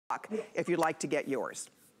if you'd like to get yours.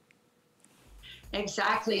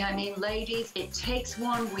 Exactly. I mean, ladies, it takes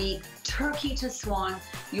 1 week, turkey to swan.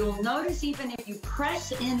 You'll notice even if you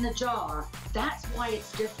press in the jar, that's why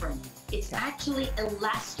it's different. It's actually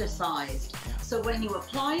elasticized. So when you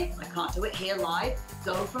apply it, I can't do it here live,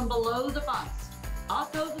 go from below the bust,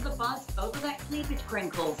 up over the bust, over that cleavage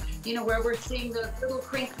crinkles, you know, where we're seeing the little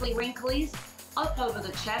crinkly wrinklies, up over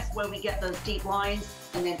the chest where we get those deep lines,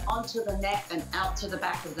 and then onto the neck and out to the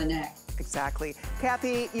back of the neck. Exactly.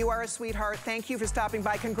 Kathy, you are a sweetheart. Thank you for stopping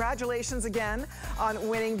by. Congratulations again on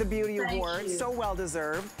winning the Beauty Award. So well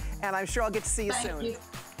deserved. And I'm sure I'll get to see you soon. You.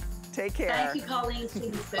 Take care. Thank you, Colleen. See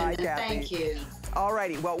you soon. Bye, Kathy. Thank you. All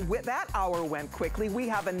righty. Well, that hour went quickly. We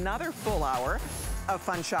have another full hour of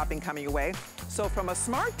fun shopping coming your way. So from a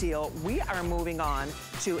smart deal, we are moving on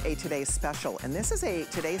to a Today's Special. And this is a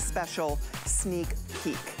Today's Special sneak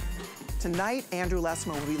peek. Tonight, Andrew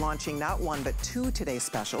Lessman will be launching not one, but 2 Today's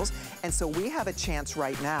Specials. And so we have a chance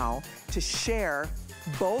right now to share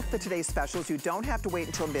both the Today's Specials. You don't have to wait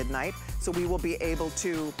until midnight. So we will be able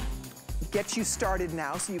to get you started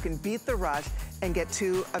now so you can beat the rush and get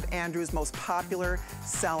 2 of Andrew's most popular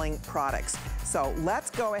selling products. So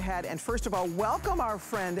let's go ahead and first of all, welcome our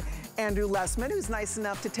friend Andrew Lessman, who's nice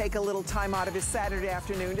enough to take a little time out of his Saturday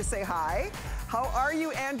afternoon to say hi. How are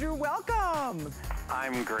you, Andrew? Welcome.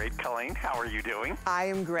 I'm great, Colleen. How are you doing? I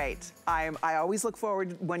am great. I always look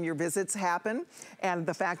forward when your visits happen, and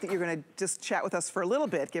the fact that you're going to just chat with us for a little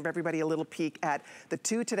bit, give everybody a little peek at the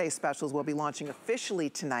 2 Today's Specials we'll be launching officially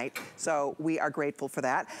tonight, so we are grateful for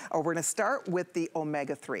that. We're going to start with the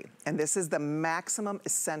omega-3, and this is the maximum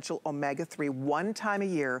essential omega-3. One time a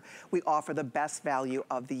year, we offer the best value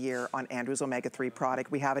of the year on Andrew's omega-3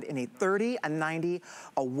 product. We have it in a 30, a 90,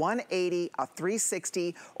 a 180, a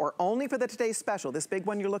 360, or only for the Today's Special. This big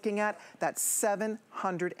one you're looking at, that's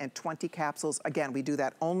 720 capsules. Again, we do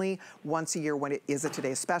that only once a year when it is a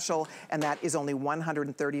Today's Special, and that is only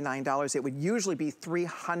 $139. It would usually be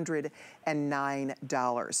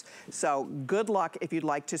 $309. So good luck if you'd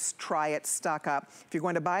like to try it, stock up. If you're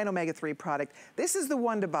going to buy an omega-3 product, this is the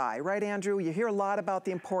one to buy, right, Andrew? You hear a lot about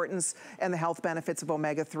the importance and the health benefits of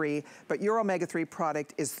omega-3, but your omega-3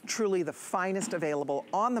 product is truly the finest available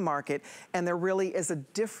on the market, and there really is a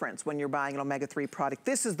difference when you're buying an omega-3 product.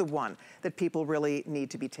 This is the one that people really need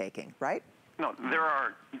to be taking, right? No, there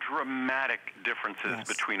are dramatic differences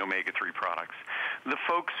between omega-3 products. The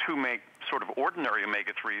folks who make sort of ordinary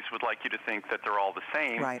omega-3s would like you to think that they're all the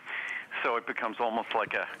same. Right. So it becomes almost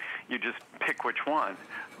like you just pick which one.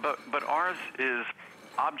 But ours is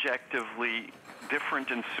objectively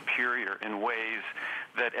different and superior in ways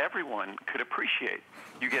that everyone could appreciate.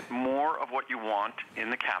 You get more of what you want in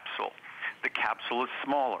the capsule. The capsule is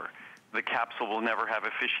smaller. The capsule will never have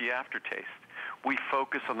a fishy aftertaste. We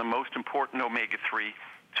focus on the most important omega-3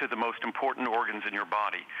 to the most important organs in your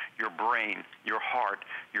body, your brain, your heart,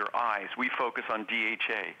 your eyes. We focus on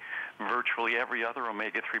DHA. Virtually every other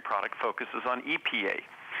omega-3 product focuses on EPA.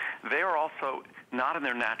 They are also not in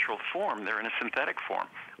their natural form. They're in a synthetic form.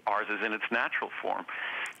 Ours is in its natural form.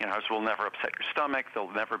 Ours will never upset your stomach.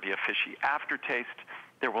 There'll never be a fishy aftertaste.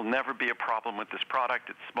 There will never be a problem with this product.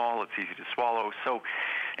 It's small, it's easy to swallow. So,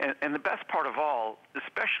 and the best part of all,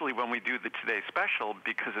 especially when we do the Today's Special,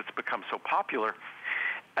 because it's become so popular,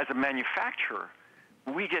 as a manufacturer,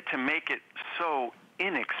 we get to make it so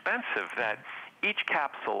inexpensive that each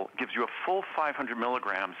capsule gives you a full 500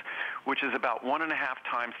 milligrams, which is about 1.5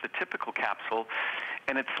 times the typical capsule,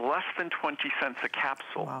 and it's less than 20 cents a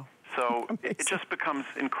capsule. Wow. So it just becomes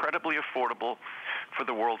incredibly affordable for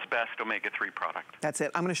the world's best omega-3 product. That's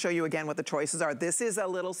it. I'm going to show you again what the choices are. This is a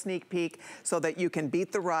little sneak peek so that you can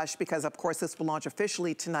beat the rush, because of course this will launch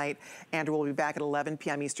officially tonight. Andrew will be back at 11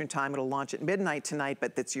 p.m. Eastern time. It'll launch at midnight tonight,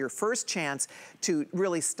 but it's your first chance to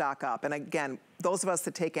really stock up. And again, those of us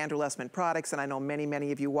that take Andrew Lessman products, and I know many,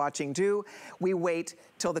 many of you watching do, we wait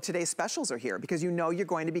till the Today's Specials are here, because you know you're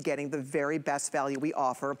going to be getting the very best value we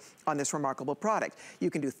offer on this remarkable product. You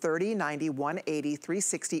can do 30, 90, 180,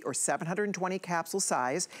 360, or 720 capsule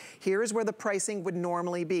size. Here's where the pricing would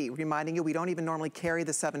normally be. Reminding you, we don't even normally carry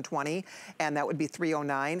the 720, and that would be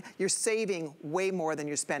 $309. You're saving way more than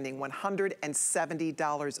you're spending,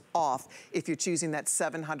 $170 off if you're choosing that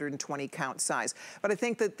 720 count size. But I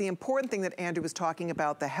think that the important thing that Andrew was talking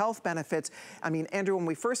about, the health benefits. I mean, Andrew, when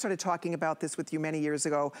we first started talking about this with you many years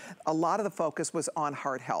ago, a lot of the focus was on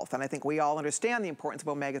heart health. And I think we all understand the importance of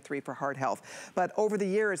omega-3 for heart health. But over the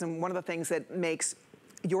years, and one of the things that makes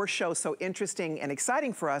your show so interesting and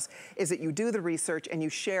exciting for us is that you do the research and you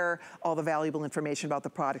share all the valuable information about the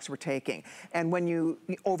products we're taking. And when you,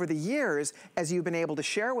 over the years, as you've been able to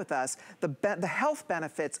share with us, the health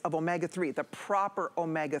benefits of omega-3, the proper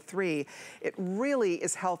omega-3, it really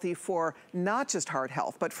is healthy for not just heart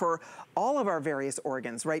health, but for all of our various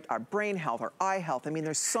organs, right? Our brain health, our eye health. I mean,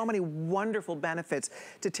 there's so many wonderful benefits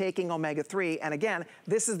to taking omega-3. And again,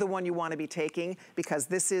 this is the one you want to be taking because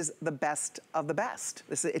this is the best of the best.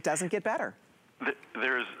 It doesn't get better.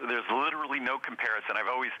 There's literally no comparison.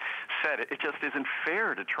 I've always said it just isn't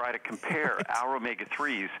fair to try to compare our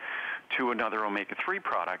omega-3s to another omega-3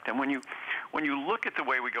 product. And when you look at the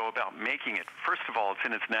way we go about making it, first of all, it's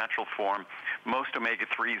in its natural form. Most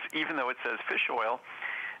omega-3s, even though it says fish oil,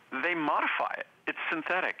 they modify it. It's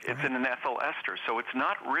synthetic. It's in an ethyl ester. So it's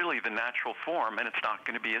not really the natural form, and it's not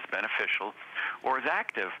going to be as beneficial or as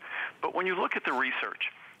active. But when you look at the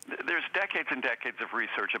research, there's decades and decades of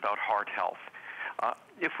research about heart health.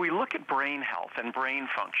 If we look at brain health and brain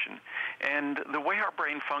function, and the way our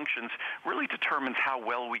brain functions really determines how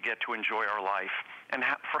well we get to enjoy our life and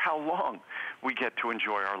for how long we get to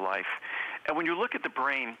enjoy our life. And when you look at the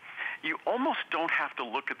brain, you almost don't have to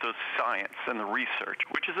look at the science and the research,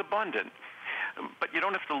 which is abundant, but you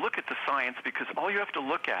don't have to look at the science because all you have to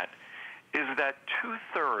look at is that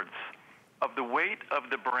 2/3 of the weight of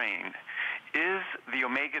the brain is the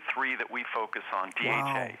omega-3 that we focus on,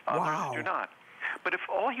 DHA. Others do not. But if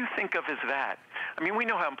all you think of is that, I mean, we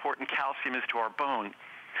know how important calcium is to our bones.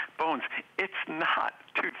 It's not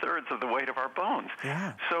 2/3 of the weight of our bones.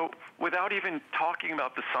 Yeah. So without even talking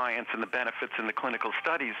about the science and the benefits in the clinical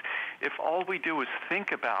studies, if all we do is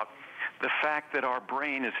think about the fact that our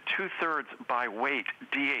brain is 2/3 by weight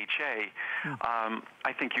DHA,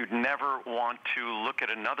 I think you'd never want to look at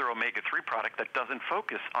another omega-3 product that doesn't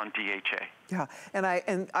focus on DHA. Yeah, and I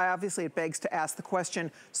obviously it begs to ask the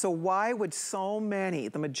question, so why would so many,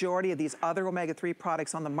 the majority of these other omega-3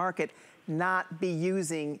 products on the market not be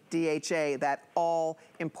using DHA, that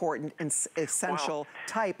all-important and essential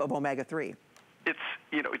type of omega-3? It's,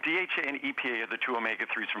 DHA and EPA are the two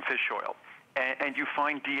omega-3s from fish oil. And you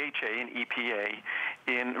find DHA and EPA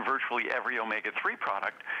in virtually every omega-3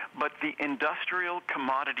 product, but the industrial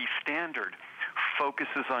commodity standard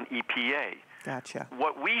focuses on EPA. Gotcha.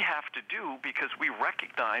 What we have to do, because we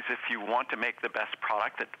recognize if you want to make the best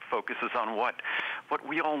product that focuses on what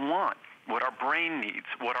we all want, what our brain needs,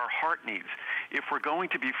 what our heart needs, if we're going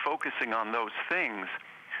to be focusing on those things,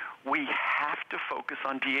 we have to focus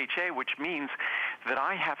on DHA, which means that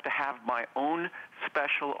I have to have my own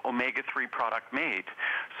special omega-3 product made.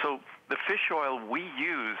 So the fish oil we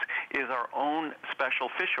use is our own special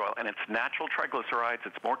fish oil, and it's natural triglycerides.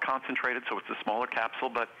 It's more concentrated, so it's a smaller capsule,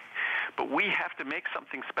 but we have to make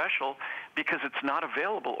something special because it's not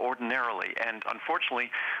available ordinarily. And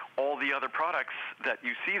unfortunately, all the other products that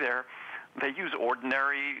you see there, they use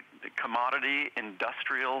ordinary, commodity,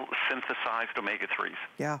 industrial, synthesized omega-3s.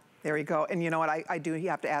 Yeah, there you go. And you know what, I do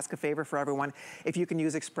have to ask a favor for everyone. If you can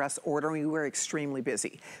use express ordering, we're extremely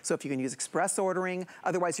busy. So if you can use express ordering,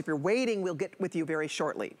 otherwise if you're waiting, we'll get with you very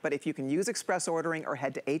shortly. But if you can use express ordering or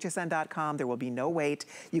head to hsn.com, there will be no wait.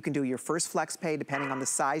 You can do your first flex pay depending on the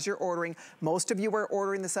size you're ordering. Most of you are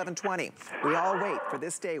ordering the 720. We all wait for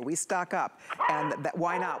this day. We stock up. And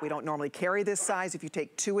why not? We don't normally carry this size. If you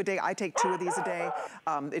take 2 a day, I take 2 of these a day.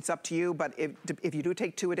 It's up to you, but if you do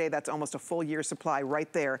take 2 a day, that's almost a full year supply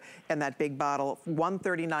right there in that big bottle.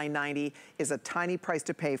 $139.90 is a tiny price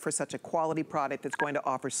to pay for such a quality product that's going to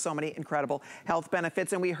offer so many incredible health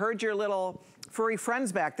benefits. And we heard your little furry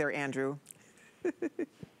friends back there, Andrew.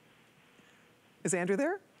 Is Andrew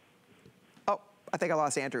there? Oh, I think I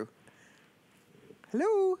lost Andrew.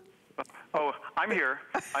 Hello? Oh, I'm here.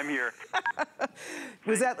 I'm here.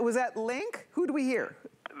 Was that Link? Who do we hear?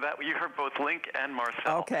 You heard both Link and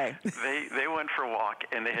Marcel. Okay. They went for a walk,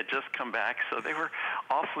 and they had just come back, so they were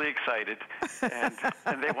awfully excited,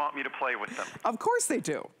 and they want me to play with them. Of course they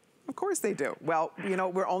do. Of course they do. Well,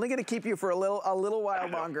 we're only going to keep you for a little while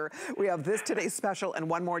longer. We have this today's special and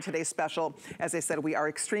one more today's special. As I said, we are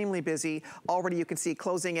extremely busy. Already you can see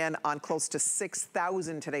closing in on close to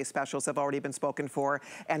 6,000 today's specials have already been spoken for,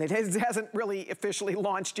 and it hasn't really officially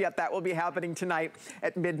launched yet. That will be happening tonight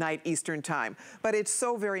at midnight Eastern time. But it's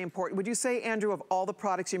so very important. Would you say, Andrew, of all the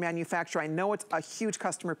products you manufacture, I know it's a huge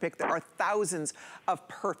customer pick. There are thousands of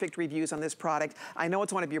perfect reviews on this product. I know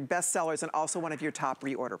it's one of your best sellers and also one of your top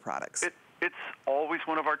reorder products. It's always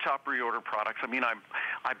one of our top reorder products. I mean,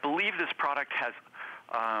 I believe this product has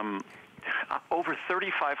over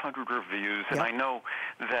 3,500 reviews, and I know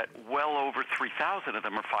that well over 3,000 of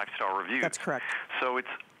them are 5-star reviews. That's correct. So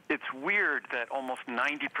it's weird that almost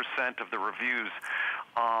 90% of the reviews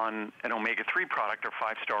on an omega-3 product are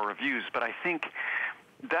 5-star reviews, but I think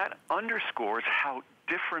that underscores how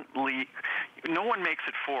differently, no one makes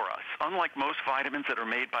it for us. Unlike most vitamins that are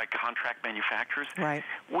made by contract manufacturers,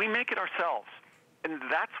 we make it ourselves. And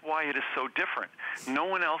that's why it is so different. No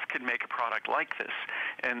one else can make a product like this.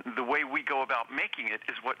 And the way we go about making it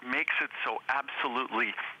is what makes it so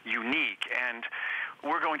absolutely unique. And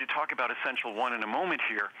we're going to talk about Essential 1 in a moment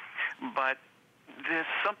here, but there's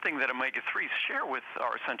something that omega-3s share with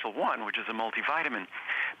our Essential 1, which is a multivitamin.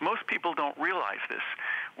 Most people don't realize this.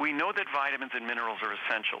 We know that vitamins and minerals are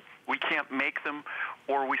essential. We can't make them,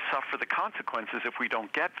 or we suffer the consequences if we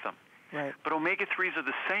don't get them. But omega-3s are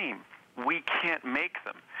the same. We can't make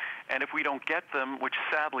them. And if we don't get them, which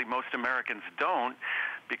sadly most Americans don't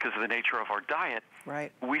because of the nature of our diet,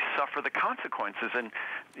 we suffer the consequences. And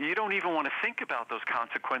you don't even want to think about those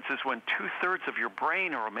consequences when 2/3 of your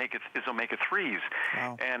brain are omega-3s.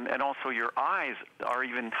 And also your eyes are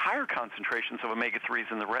even higher concentrations of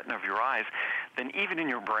omega-3s in the retina of your eyes than even in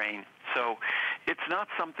your brain. So it's not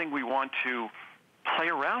something we want to play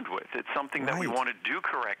around with. It's something that we want to do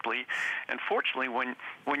correctly. And fortunately,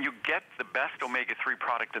 when you get the best omega-3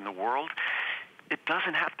 product in the world, it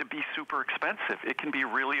doesn't have to be super expensive. It can be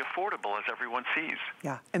really affordable, as everyone sees.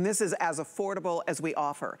 Yeah, and this is as affordable as we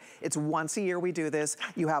offer. It's once a year we do this.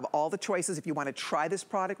 You have all the choices. If you want to try this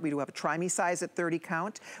product, we do have a try me size at 30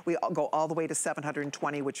 count. We go all the way to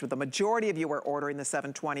 720, which the majority of you are ordering the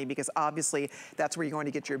 720 because obviously that's where you're going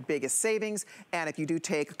to get your biggest savings. And if you do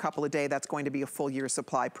take a couple a day, that's going to be a full year's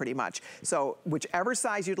supply pretty much. So whichever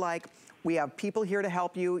size you'd like, we have people here to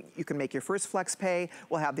help you. You can make your first flex pay.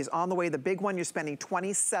 We'll have these on the way. The big one, you're spending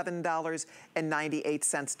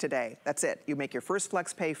 $27.98 today. That's it. You make your first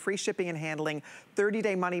flex pay, free shipping and handling,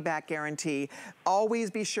 30-day money-back guarantee.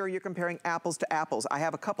 Always be sure you're comparing apples to apples. I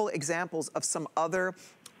have a couple examples of some other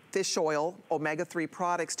fish oil, omega-3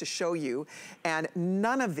 products to show you, and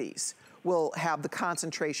none of these will have the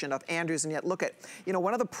concentration of Andrew's. And yet, look at, you know,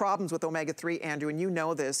 one of the problems with omega-3, Andrew, and you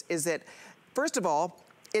know this, is that, first of all,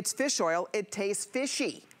 it's fish oil, it tastes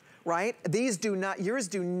fishy, right? These do not, yours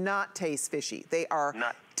do not taste fishy. They are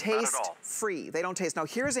taste-free. They don't taste. Now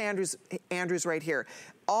here's Andrew's right here.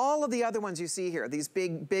 All of the other ones you see here, these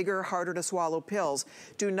bigger, harder to swallow pills,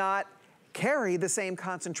 do not carry the same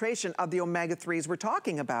concentration of the omega-3s we're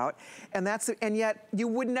talking about. And yet you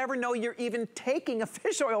would never know you're even taking a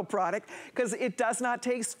fish oil product because it does not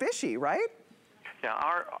taste fishy, right? Yeah,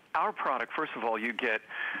 our product, first of all, you get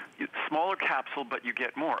smaller capsule, but you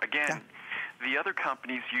get more. Again, the other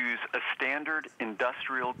companies use a standard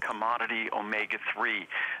industrial commodity omega-3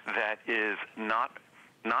 that is not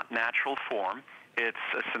natural form. It's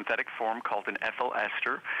a synthetic form called an ethyl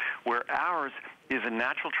ester, where ours is a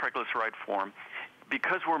natural triglyceride form.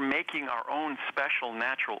 Because we're making our own special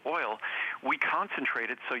natural oil, we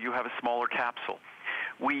concentrate it so you have a smaller capsule.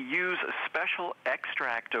 We use a special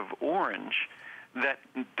extract of orange that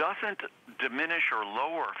doesn't diminish or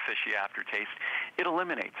lower fishy aftertaste. It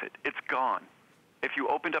eliminates it. It's gone. If you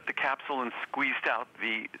opened up the capsule and squeezed out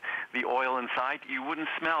the oil inside, you wouldn't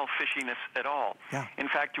smell fishiness at all. In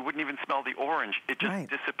fact, you wouldn't even smell the orange. It just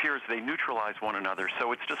disappears. They neutralize one another.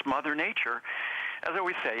 So it's just Mother Nature. As I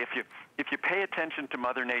always say, if you pay attention to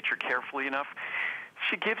Mother Nature carefully enough,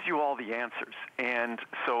 she gives you all the answers. And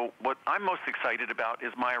so what I'm most excited about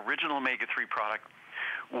is my original omega-3 product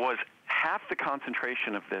was half the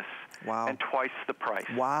concentration of this and twice the price.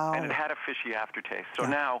 And it had a fishy aftertaste. So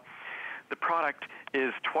now the product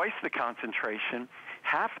is twice the concentration,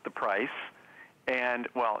 half the price, and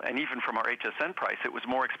even from our HSN price, it was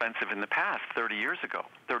more expensive in the past, 30 years ago,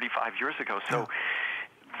 35 years ago. So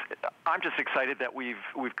I'm just excited that we've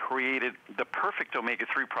created the perfect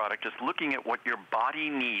omega-3 product, just looking at what your body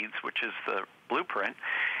needs, which is the blueprint,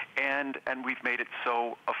 and we've made it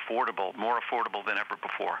so affordable, more affordable than ever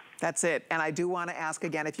before. That's it. And I do want to ask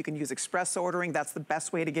again if you can use express ordering. That's the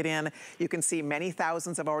best way to get in. You can see many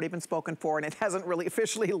thousands have already been spoken for, and it hasn't really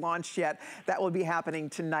officially launched yet. That will be happening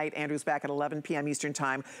tonight. Andrew's back at 11 p.m. Eastern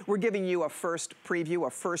Time. We're giving you a first preview, a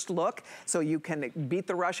first look, so you can beat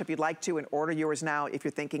the rush if you'd like to and order yours now if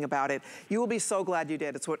you're thinking about it. You will be so glad you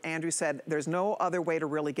did. It's what Andrew said. There's no other way to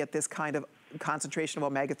really get this kind of concentration of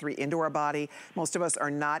omega-3 into our body. Most of us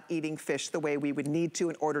are not eating fish the way we would need to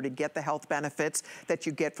in order to get the health benefits that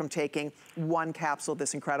you get from taking one capsule of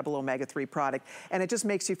this incredible omega-3 product. And it just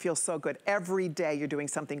makes you feel so good. Every day you're doing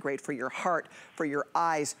something great for your heart, for your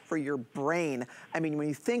eyes, for your brain. I mean, when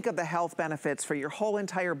you think of the health benefits for your whole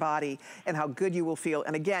entire body and how good you will feel,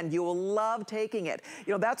 and again, you will love taking it.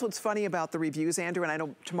 You know, that's what's funny about the reviews, Andrew, and I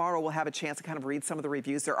know tomorrow we'll have a chance to kind of read some of the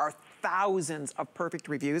reviews. There are thousands of perfect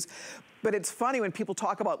reviews. But it's funny when people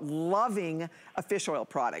talk about loving a fish oil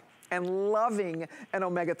product and loving an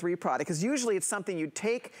omega-3 product, because usually it's something you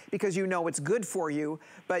take because you know it's good for you,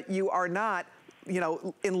 but you are not, you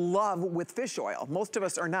know, in love with fish oil. Most of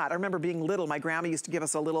us are not. I remember being little, my grandma used to give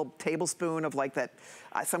us a little tablespoon of like that,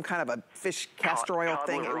 some kind of a fish castor oil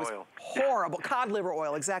thing. It was horrible. Cod liver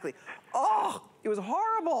oil, exactly. Oh, it was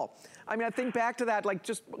horrible. I mean, I think back to that, like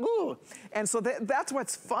just, ooh. And so that's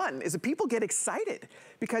what's fun, is that people get excited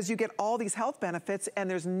because you get all these health benefits and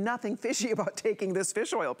there's nothing fishy about taking this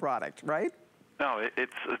fish oil product, right? No,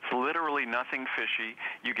 it's literally nothing fishy.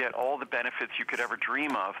 You get all the benefits you could ever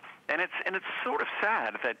dream of, and it's sort of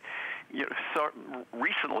sad that, you know, so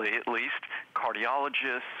recently at least,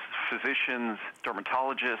 cardiologists, physicians,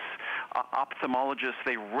 dermatologists, ophthalmologists,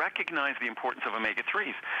 they recognize the importance of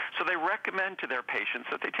omega-3s. So they recommend to their patients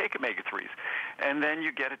that they take omega-3s, and then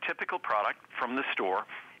you get a typical product from the store.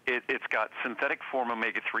 It's got synthetic form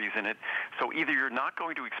omega-3s in it, so either you're not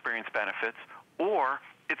going to experience benefits or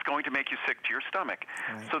it's going to make you sick to your stomach.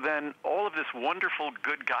 Right. So then all of this wonderful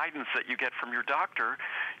good guidance that you get from your doctor,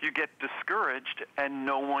 you get discouraged and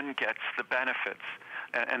no one gets the benefits.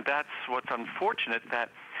 And that's what's unfortunate,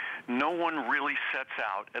 that no one really sets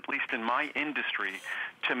out, at least in my industry,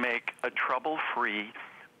 to make a trouble-free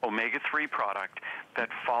omega-3 product that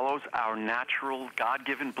follows our natural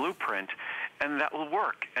God-given blueprint and that will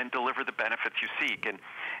work and deliver the benefits you seek. And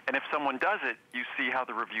if someone does it, you see how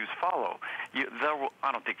the reviews follow.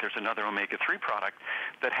 I don't think there's another omega-3 product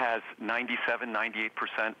that has 97, 98%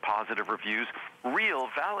 positive reviews, real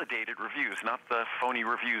validated reviews, not the phony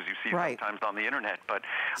reviews you see sometimes on the internet. But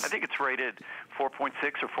I think it's rated 4.6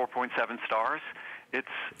 or 4.7 stars. It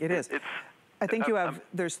is. I think you have,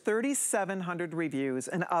 there's 3,700 reviews,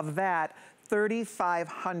 and of that,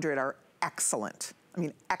 3,500 are excellent. I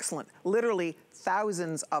mean, excellent. Literally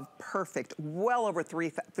thousands of perfect, well over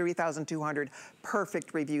 3,200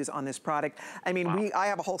 perfect reviews on this product. I mean, wow. I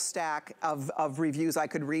have a whole stack of reviews I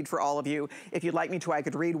could read for all of you. If you'd like me to, I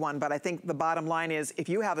could read one, but I think the bottom line is, if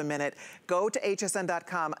you have a minute, go to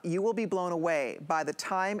hsn.com. You will be blown away by the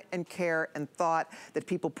time and care and thought that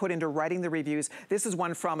people put into writing the reviews. This is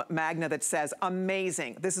one from Magna that says,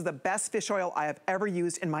 amazing. This is the best fish oil I have ever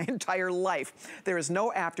used in my entire life. There is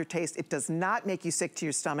no aftertaste. It does not make you sick to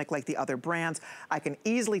your stomach like the other brands. I can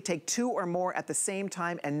easily take 2 or more at the same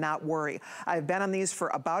time and not worry. I've been on these for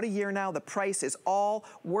about a year now. The price is all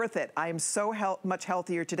worth it. I am so much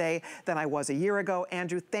healthier today than I was a year ago.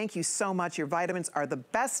 Andrew, thank you so much. Your vitamins are the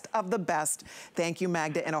best of the best. Thank you,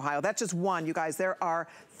 Magda in Ohio. That's just one, you guys. There are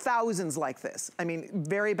thousands like this. I mean,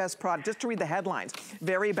 very best product. Just to read the headlines,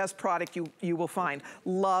 very best product you will find.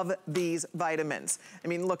 Love these vitamins. I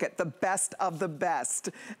mean, look at the best of the best.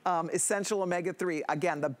 Essential omega-3.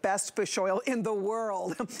 Again, the best fish oil in the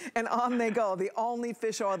world. And on they go. The only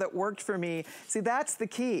fish oil that worked for me. See, that's the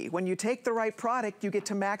key. When you take the right product, you get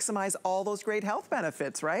to maximize all those great health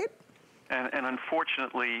benefits, right? And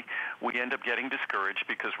unfortunately, we end up getting discouraged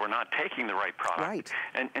because we're not taking the right product. Right.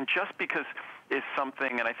 And just because is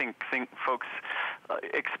something, and I think folks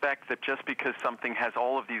expect that just because something has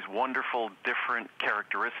all of these wonderful different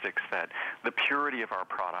characteristics, that the purity of our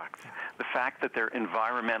products, the fact that they're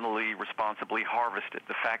environmentally responsibly harvested,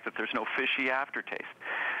 the fact that there's no fishy aftertaste,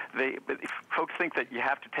 folks think that you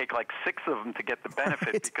have to take like 6 of them to get the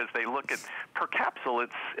benefit because they look at per capsule.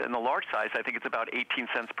 It's in the large size, I think it's about 18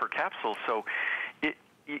 cents per capsule. So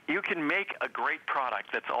you can make a great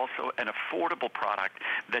product that's also an affordable product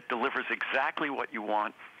that delivers exactly what you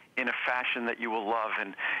want in a fashion that you will love.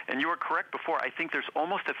 And you were correct before. I think there's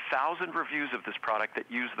almost 1,000 reviews of this product that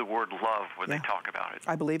use the word love when they talk about it.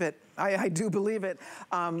 I believe it. I do believe it.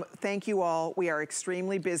 Thank you all. We are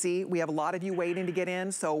extremely busy. We have a lot of you waiting to get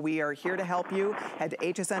in, so we are here to help you. Head to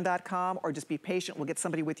hsn.com or just be patient. We'll get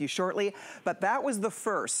somebody with you shortly. But that was the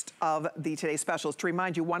first of the today's specials. To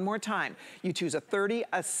remind you one more time, you choose a 30,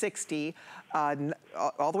 a 60,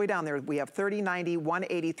 all the way down there. We have 30, 90,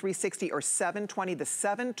 180, 360, or 720. The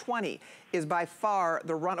 720 is by far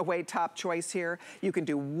the runaway top choice here. You can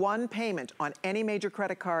do one payment on any major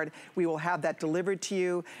credit card. We will have that delivered to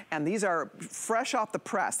you. And these are fresh off the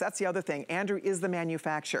press. That's the other thing. Andrew is the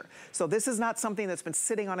manufacturer. So this is not something that's been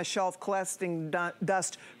sitting on a shelf collecting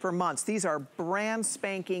dust for months. These are brand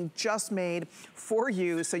spanking, just made for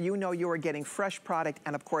you, so you know you are getting fresh product.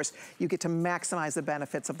 And of course, you get to maximize the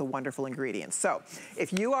benefits of the wonderful ingredients. So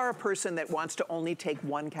if you are a person that wants to only take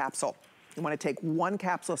one capsule, you want to take one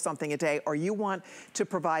capsule of something a day, or you want to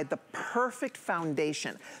provide the perfect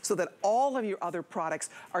foundation so that all of your other products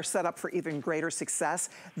are set up for even greater success,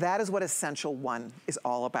 that is what Essential One is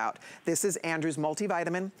all about. This is Andrew's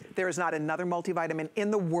multivitamin. There is not another multivitamin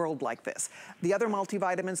in the world like this. The other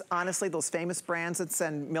multivitamins, honestly, those famous brands that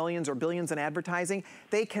send millions or billions in advertising,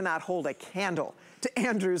 they cannot hold a candle to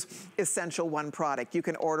Andrew's Essential One product. You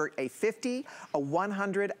can order a 50, a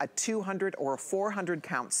 100, a 200, or a 400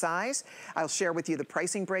 count size. I'll share with you the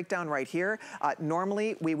pricing breakdown right here.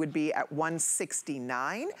 Normally, we would be at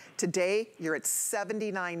 $169. Today, you're at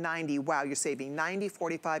 $79.90. Wow, you're saving $90,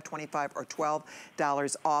 $45, $25, or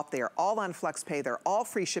 $12 off. They are all on FlexPay. They're all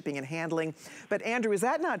free shipping and handling. But Andrew, is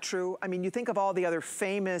that not true? I mean, you think of all the other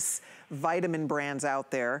famous vitamin brands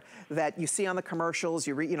out there that you see on the commercials,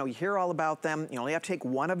 you hear all about them. You only have to take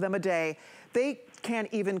one of them a day. They can't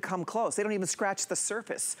even come close. They don't even scratch the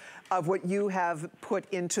surface of what you have put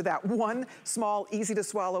into that one small, easy to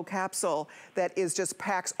swallow capsule that is just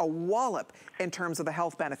packs a wallop in terms of the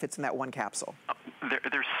health benefits in that one capsule.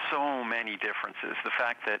 There's so many differences. The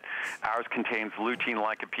fact that ours contains lutein,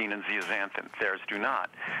 lycopene, and zeaxanthin, theirs do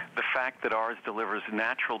not. The fact that ours delivers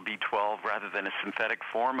natural B12 rather than a synthetic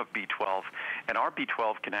form of B12, and our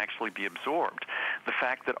B12 can actually be absorbed. The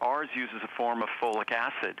fact that ours uses a form of folic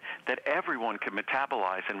acid that everyone can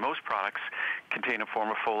metabolize, and most products contain a form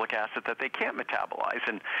of folic acid that they can't metabolize,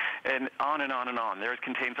 and on and on and on. Theirs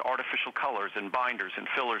contains artificial colors and binders and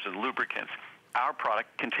fillers and lubricants. Our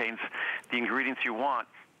product contains the ingredients you want,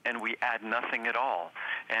 and we add nothing at all.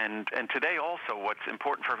 And today also, what's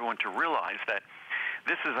important for everyone to realize that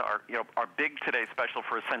this is our big today special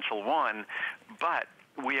for Essential One, but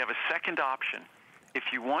we have a second option.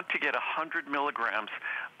 If you want to get 100 milligrams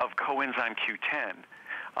of coenzyme Q10,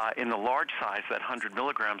 in the large size, that 100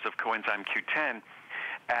 milligrams of coenzyme Q10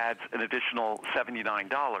 adds an additional $79.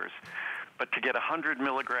 But to get 100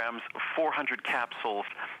 milligrams, 400 capsules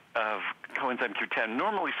of coenzyme Q10,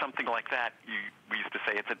 normally something like that, we used to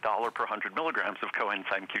say it's $1 per 100 milligrams of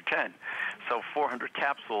coenzyme Q10. So 400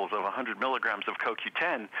 capsules of 100 milligrams of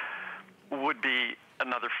CoQ10 would be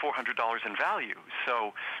another $400 in value.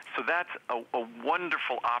 So that's a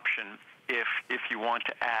wonderful option if you want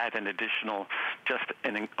to add an additional,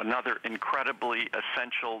 another incredibly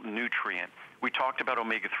essential nutrient. We talked about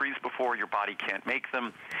omega-3s before. Your body can't make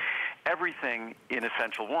them. Everything in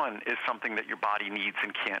Essential One is something that your body needs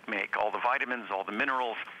and can't make. All the vitamins, all the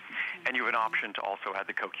minerals, and you have an option to also add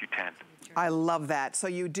the CoQ10. I love that. So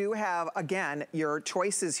you do have, again, your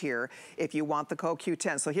choices here if you want the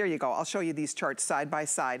CoQ10. So here you go. I'll show you these charts side by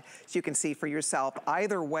side so you can see for yourself.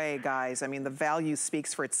 Either way, guys, I mean, the value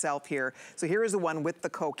speaks for itself here. So here is the one with the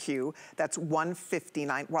CoQ. That's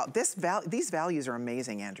 $159. Wow, these values are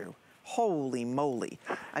amazing, Andrew. Holy moly.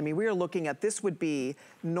 I mean, we are looking at, this would be,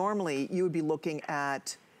 normally you would be looking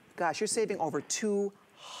at, gosh, you're saving over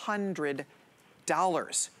 $200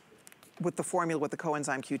 with the formula with the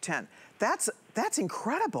coenzyme Q10. That's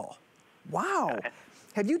incredible. Wow.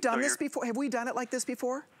 Have you done this before? Have we done it like this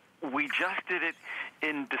before? We just did it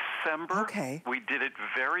in December. Okay. We did it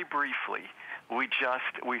very briefly. We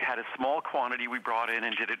had a small quantity we brought in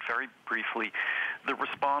and did it very briefly. The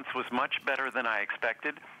response was much better than I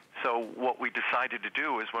expected. So what we decided to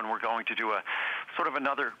do is, when we're going to do a sort of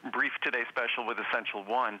another brief today special with Essential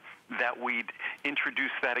One, that we'd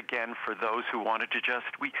introduce that again for those who wanted to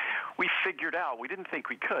we figured out, we didn't think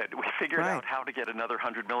we could, we figured out how to get another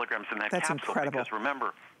 100 milligrams in that capsule. Incredible. Because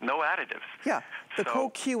remember, no additives. Yeah, the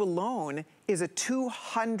CoQ alone is a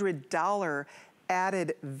 $200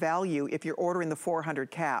 added value if you're ordering the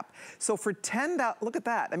 400 cap. So for $10, look at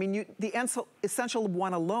that. I mean, the Essential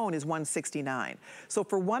One alone is $169. So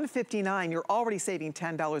for $159, you're already saving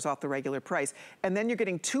 $10 off the regular price. And then you're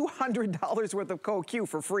getting $200 worth of CoQ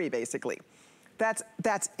for free, basically. That's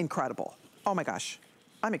incredible. Oh my gosh.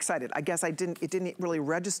 I'm excited. I guess it didn't really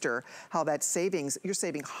register how that savings, you're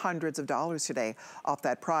saving hundreds of dollars today off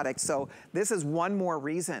that product. So this is one more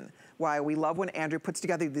reason why we love when Andrew puts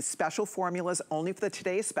together these special formulas only for the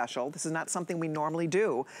today's special. This is not something we normally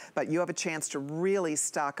do, but you have a chance to really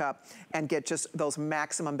stock up and get just those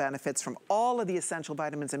maximum benefits from all of the essential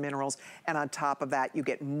vitamins and minerals. And on top of that, you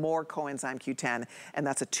get more coenzyme Q10, and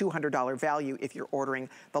that's a $200 value if you're ordering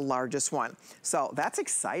the largest one. So that's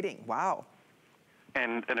exciting. Wow.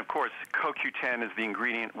 And of course, CoQ10 is the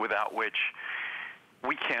ingredient without which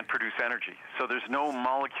we can't produce energy. So there's no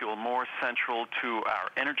molecule more central to our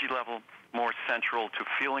energy level, more central to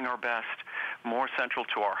feeling our best, more central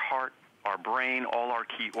to our heart, our brain, all our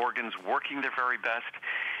key organs working their very best.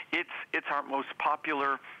 It's our most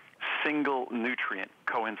popular single nutrient,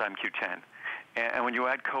 coenzyme Q10. And when you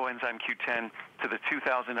add coenzyme Q10 to the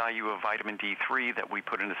 2,000 IU of vitamin D3 that we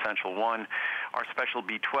put in Essential 1, our special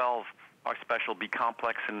B12, our special B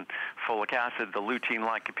complex and folic acid, the lutein,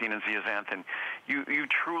 lycopene, and zeaxanthin, you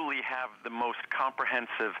truly have the most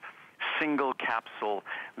comprehensive single capsule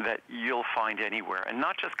that you'll find anywhere. And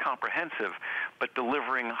not just comprehensive, but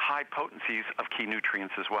delivering high potencies of key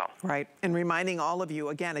nutrients as well. Right, and reminding all of you,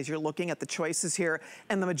 again, as you're looking at the choices here,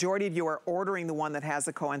 and the majority of you are ordering the one that has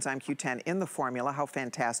the coenzyme Q10 in the formula, how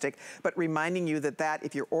fantastic, but reminding you that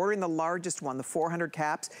if you're ordering the largest one, the 400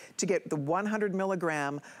 caps, to get the 100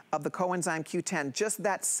 milligram of the coenzyme Q10, just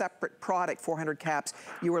that separate product, 400 caps,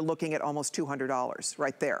 you are looking at almost $200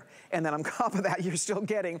 right there. And then on top of that, you're still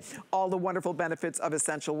getting all the wonderful benefits of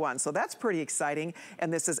Essential 1. So that's pretty exciting.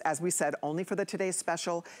 And this is, as we said, only for the today's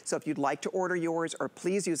special. So if you'd like to order yours, or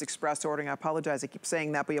please use express ordering. I apologize, I keep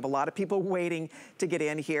saying that, but we have a lot of people waiting to get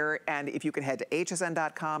in here. And if you can head to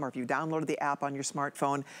hsn.com, or if you downloaded the app on your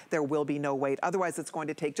smartphone, there will be no wait. Otherwise, it's going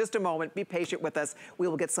to take just a moment. Be patient with us. We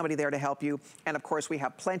will get somebody there to help you. And of course, we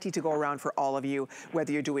have plenty to go around for all of you,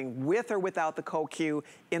 whether you're doing with or without the CoQ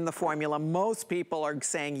in the formula. Most people are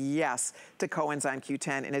saying yes to coenzyme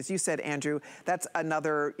Q10. And as you said, Andrew, that's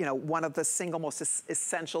another, one of the single most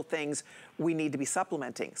essential things we need to be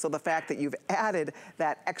supplementing. So the fact that you've added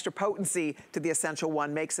that extra potency to the Essential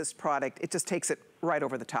 1 makes this product, it just takes it right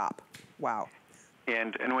over the top. Wow.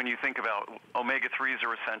 And when you think about omega-3s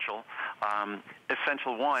are essential,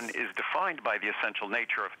 Essential 1 is defined by the essential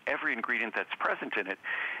nature of every ingredient that's present in it.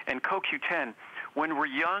 And CoQ10, when we're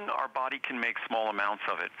young, our body can make small amounts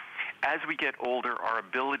of it. As we get older, our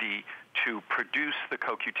ability to produce the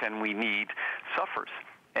CoQ10 we need suffers.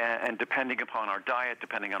 And depending upon our diet,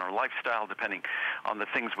 depending on our lifestyle, depending on the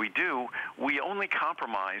things we do, we only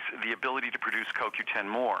compromise the ability to produce CoQ10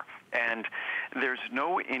 more. And there's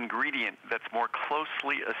no ingredient that's more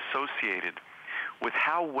closely associated with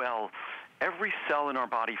how well every cell in our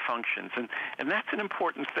body functions. And that's an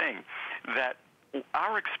important thing, that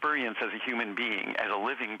our experience as a human being, as a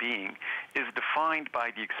living being, is defined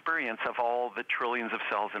by the experience of all the trillions of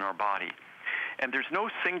cells in our body. And there's no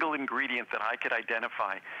single ingredient that I could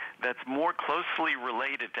identify that's more closely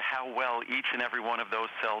related to how well each and every one of those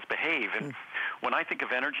cells behave. And when I think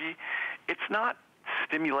of energy, it's not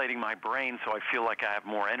stimulating my brain so I feel like I have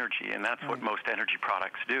more energy, and that's what most energy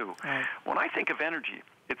products do. When I think of energy,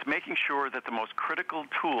 it's making sure that the most critical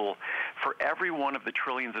tool for every one of the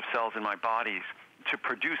trillions of cells in my bodies to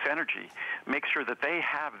produce energy, make sure that they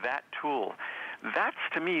have that tool. That's,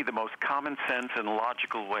 to me, the most common sense and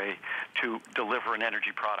logical way to deliver an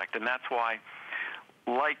energy product. And that's why,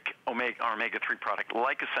 like our omega-3 product,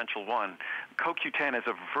 like Essential 1, CoQ10 is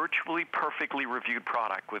a virtually perfectly reviewed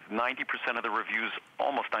product with 90% of the reviews,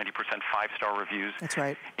 almost 90% five-star reviews. That's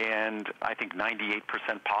right. And I think 98%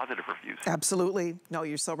 positive reviews. Absolutely. No,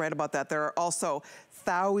 you're so right about that. There are also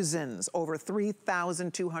thousands, over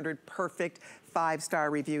 3,200 perfect five-star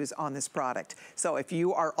reviews on this product. So if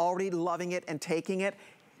you are already loving it and taking it,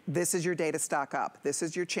 this is your day to stock up. This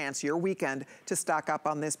is your chance, your weekend, to stock up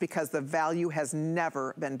on this, because the value has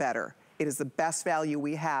never been better. It is the best value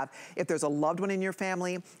we have. If there's a loved one in your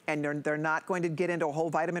family and they're not going to get into a whole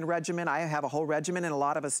vitamin regimen, I have a whole regimen and a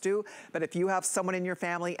lot of us do, but if you have someone in your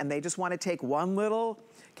family and they just want to take one little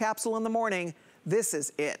capsule in the morning, this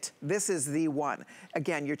is it. This is the one.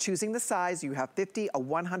 Again, you're choosing the size. You have 50, a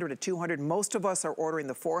 100, a 200. Most of us are ordering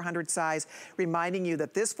the 400 size, reminding you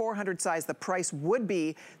that this 400 size, the price would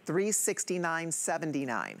be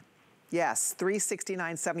 $369.79. Yes,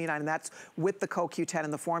 $369.79, and that's with the CoQ10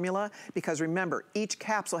 in the formula, because remember, each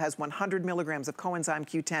capsule has 100 milligrams of coenzyme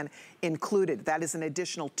Q10 included. That is an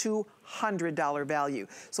additional $200 value.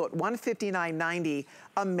 So at $159.90,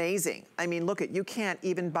 amazing. I mean, look, you can't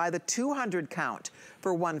even buy the 200 count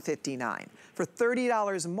for $159. For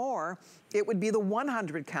 $30 more, it would be the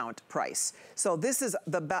 100 count price. So this is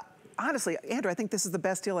honestly, Andrew, I think this is the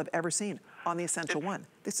best deal I've ever seen on the Essential 1.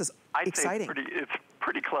 This is exciting. It's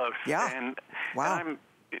pretty close. Yeah. And wow. And I'm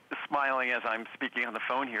smiling as I'm speaking on the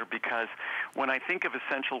phone here, because when I think of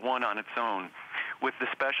Essential 1 on its own, with the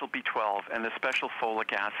special B12 and the special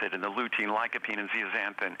folic acid and the lutein, lycopene, and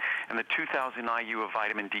zeaxanthin, and the 2,000 IU of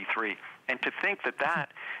vitamin D3, and to think that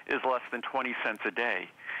that is less than 20 cents a day.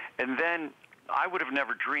 And then I would have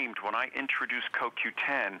never dreamed when I introduced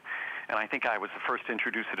CoQ10, and I think I was the first to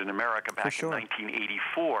introduce it in America back in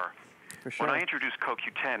 1984. For sure. When I introduced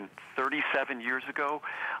CoQ10 37 years ago,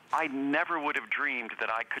 I never would have dreamed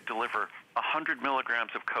that I could deliver 100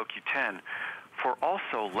 milligrams of CoQ10 for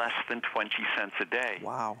also less than 20 cents a day.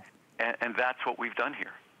 Wow. And that's what we've done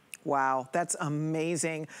here. Wow, that's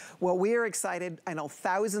amazing. Well, we are excited. I know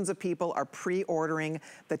thousands of people are pre-ordering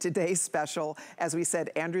the Today Special. As we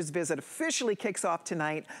said, Andrew's visit officially kicks off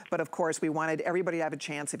tonight, but of course we wanted everybody to have a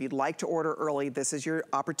chance. If you'd like to order early, this is your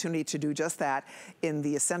opportunity to do just that. In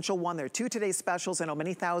the Essential One, there are 2 Today Specials. I know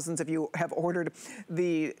many thousands of you have ordered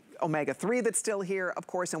the omega-3 that's still here, of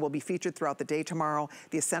course, and will be featured throughout the day tomorrow.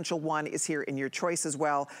 The Essential One is here in your choice as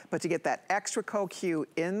well. But to get that extra CoQ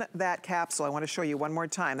in that capsule, I want to show you one more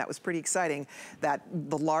time. That was pretty exciting. That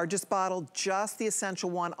the largest bottle, just the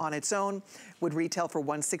Essential One on its own, would retail for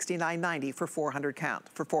 $169.90 for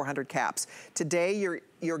 400 caps. Today,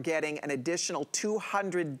 you're getting an additional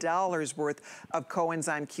 $200 worth of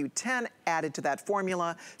coenzyme Q10 added to that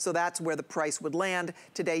formula. So that's where the price would land.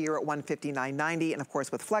 Today, you're at $159.90. And of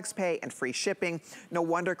course, with FlexPay and free shipping, no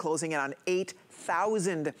wonder closing in on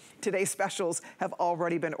 8,000 Today Specials have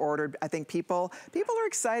already been ordered. I think people are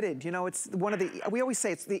excited. You know, it's one of the, we always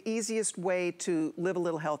say it's the easiest way to live a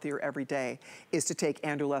little healthier every day is to take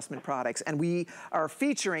Andrew Lessman products. And we are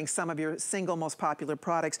featuring some of your single most popular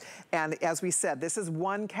products. And as we said, this is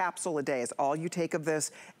 1 capsule a day is all you take of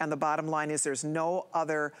this. And the bottom line is there's no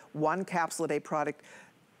other 1 capsule a day product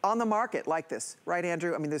on the market like this. Right,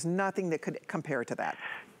 Andrew? I mean, there's nothing that could compare to that.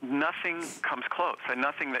 Nothing comes close, and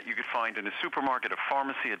nothing that you could find in a supermarket, a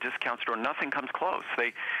pharmacy, a discount store, nothing comes close.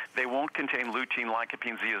 They won't contain lutein,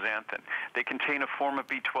 lycopene, zeaxanthin. They contain a form of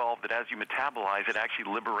B12 that as you metabolize, it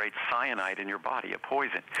actually liberates cyanide in your body, a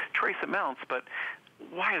poison. Trace amounts, but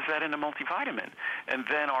why is that in a multivitamin? And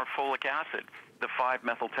then our folic acid, the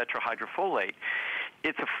 5-methyl tetrahydrofolate,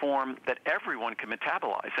 it's a form that everyone can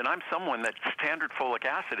metabolize. And I'm someone that standard folic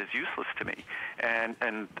acid is useless to me. And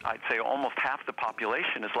I'd say almost half the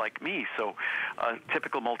population is like me. So a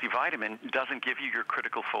typical multivitamin doesn't give you your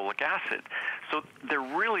critical folic acid. So there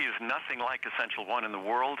really is nothing like Essential One in the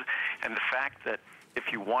world. And the fact that if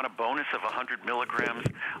you want a bonus of 100 milligrams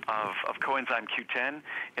of coenzyme Q10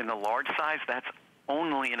 in the large size, that's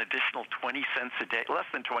only an additional 20 cents a day, less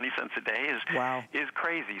than 20 cents a day is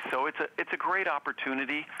crazy. So it's a great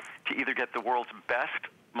opportunity to either get the world's best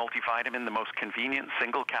multivitamin, the most convenient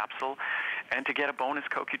single capsule, and to get a bonus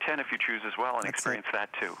CoQ10 if you choose as well and experience that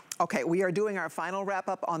too. Okay, we are doing our final wrap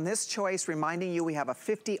up on this choice, reminding you we have a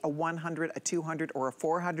 50, a 100, a 200, or a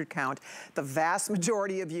 400 count. The vast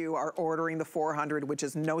majority of you are ordering the 400, which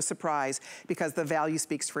is no surprise because the value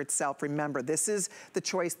speaks for itself. Remember, this is the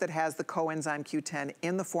choice that has the coenzyme Q10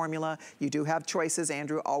 in the formula. You do have choices.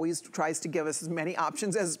 Andrew always tries to give us as many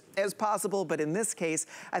options as possible, but in this case,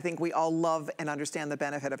 I think we all love and understand the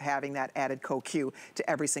benefit of having that added CoQ to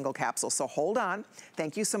every single capsule. So hold on.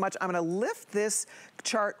 Thank you so much. I'm going to lift this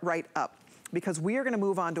chart right up because we are going to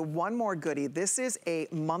move on to one more goodie. This is a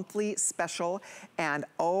monthly special, and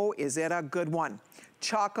oh, is it a good one.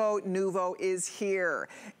 Choco Nuvo is here.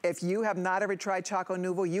 If you have not ever tried Choco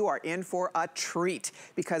Nuvo, you are in for a treat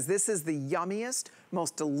because this is the yummiest,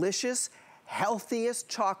 most delicious, healthiest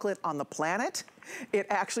chocolate on the planet. It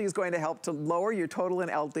actually is going to help to lower your total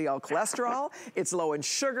and LDL cholesterol. It's low in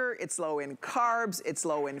sugar, it's low in carbs, it's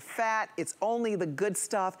low in fat. It's only the good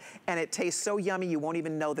stuff, and it tastes so yummy you won't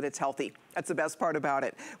even know that it's healthy. That's the best part about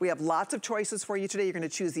it. We have lots of choices for you today. You're going to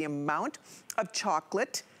choose the amount of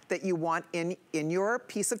chocolate that you want in your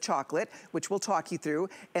piece of chocolate, which we'll talk you through,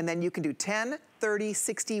 and then you can do 10, 30,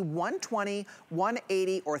 60, 120,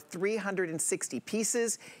 180, or 360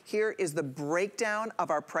 pieces. Here is the breakdown of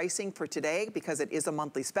our pricing for today because it is a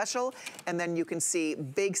monthly special, and then you can see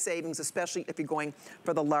big savings, especially if you're going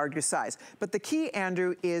for the larger size. But the key,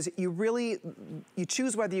 Andrew, is you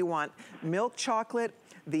choose whether you want milk chocolate,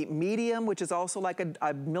 the medium, which is also like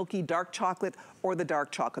a milky dark chocolate, or the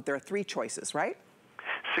dark chocolate. There are 3 choices, right?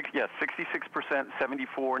 Yes, 66%, 74%,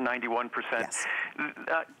 91%. Yes.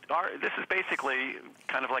 This is basically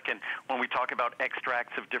kind of like when we talk about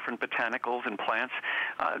extracts of different botanicals and plants.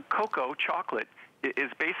 Cocoa chocolate is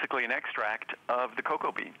basically an extract of the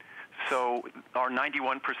cocoa bean. So our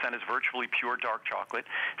 91% is virtually pure dark chocolate,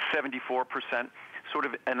 74% sort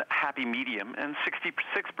of a happy medium, and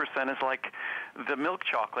 66% is like the milk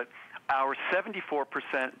chocolate. Our 74%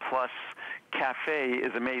 plus cafe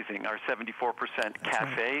is amazing. Our 74%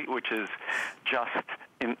 cafe, which is just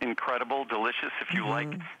incredible, delicious. If you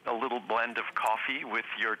like a little blend of coffee with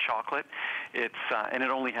your chocolate, it's and it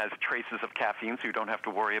only has traces of caffeine, so you don't have to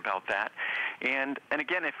worry about that. And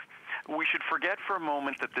again, if we should forget for a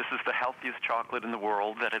moment that this is the healthiest chocolate in the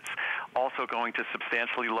world, that it's also going to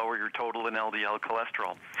substantially lower your total and LDL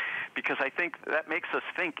cholesterol, because I think that makes us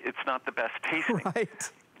think it's not the best tasting.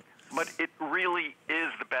 Right. But it really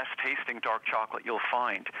is the best tasting dark chocolate you'll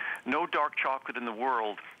find. No dark chocolate in the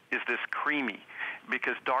world is this creamy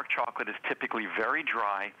because dark chocolate is typically very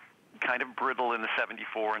dry, kind of brittle in the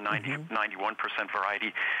 74 and 91%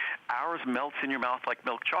 variety. Ours melts in your mouth like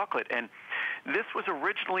milk chocolate. And this was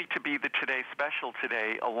originally to be the Today Special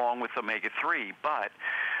today along with omega-3, but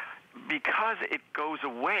because it goes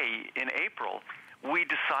away in April, we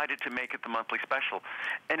decided to make it the monthly special.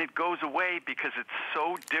 And it goes away because it's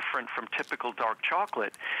so different from typical dark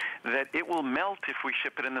chocolate that it will melt if we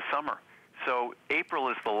ship it in the summer. So April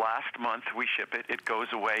is the last month we ship it. It goes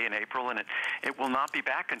away in April, and it will not be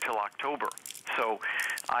back until October. So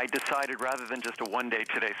I decided rather than just a one-day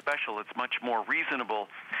Today Special, it's much more reasonable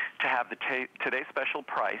to have the Today Special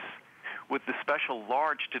price with the special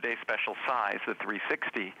large Today Special size, the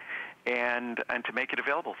 360, and to make it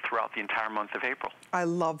available throughout the entire month of April. I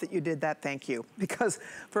love that you did that, thank you. Because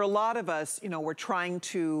for a lot of us, you know, we're trying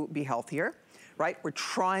to be healthier, right? We're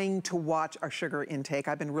trying to watch our sugar intake.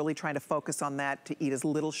 I've been really trying to focus on that, to eat as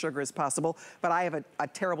little sugar as possible, but I have a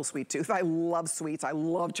terrible sweet tooth. I love sweets, I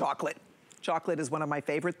love chocolate. Chocolate is one of my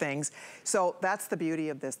favorite things. So that's the beauty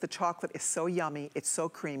of this. The chocolate is so yummy, it's so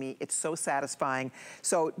creamy, it's so satisfying.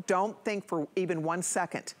 So don't think for even 1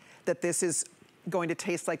 second that this is going to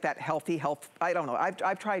taste like that healthy I don't know.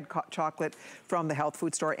 I've tried chocolate from the health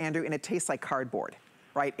food store, Andrew, and it tastes like cardboard,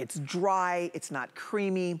 right? It's dry, it's not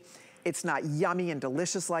creamy, it's not yummy and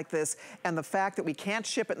delicious like this. And the fact that we can't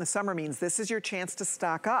ship it in the summer means this is your chance to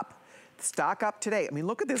stock up. Stock up today. I mean,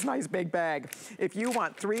 look at this nice big bag. If you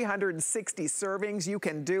want 360 servings, you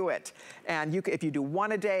can do it. And if you do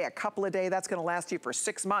one a day, a couple a day, that's gonna last you for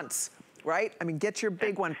 6 months. Right? I mean, get your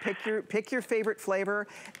big one, pick your favorite flavor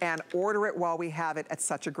and order it while we have it at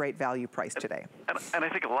such a great value price today. And I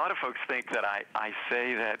think a lot of folks think that I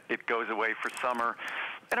say that it goes away for summer,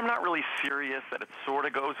 and I'm not really serious that it sort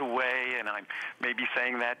of goes away, and I'm maybe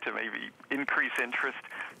saying that to maybe increase interest,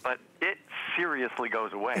 but it seriously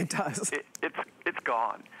goes away. It does. It's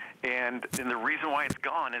gone. And the reason why it's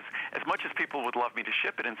gone is, as much as people would love me to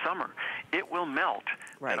ship it in summer, it will melt.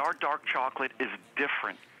 Right. And our dark chocolate is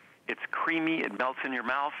different. It's creamy, it melts in your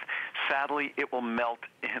mouth. Sadly, it will melt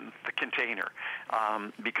in the container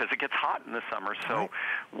because it gets hot in the summer. So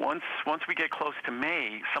once we get close to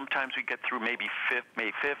May, sometimes we get through maybe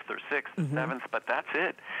May 5th or 6th, 7th, but that's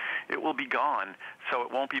it. It will be gone, so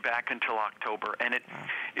it won't be back until October. And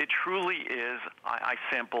it truly is, I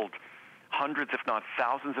sampled hundreds, if not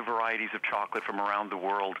thousands, of varieties of chocolate from around the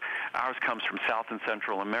world. Ours comes from South and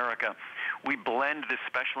Central America. We blend this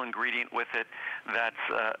special ingredient with it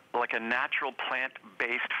that's like a natural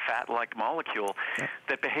plant-based fat-like molecule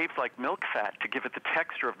that behaves like milk fat to give it the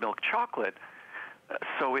texture of milk chocolate.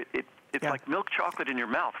 So it's like milk chocolate in your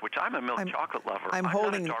mouth, which I'm a milk chocolate lover. I'm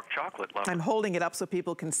not a dark chocolate lover. I'm holding it up so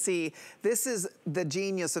people can see. This is the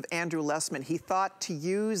genius of Andrew Lessman. He thought to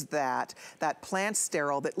use that plant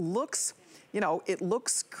sterol that looks, you know, it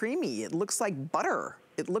looks creamy. It looks like butter.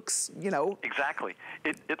 It looks, you know. Exactly.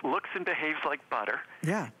 It looks and behaves like butter.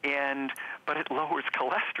 Yeah. But it lowers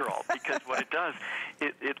cholesterol because what it does,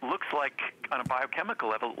 it looks like, on a biochemical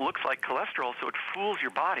level, it looks like cholesterol, so it fools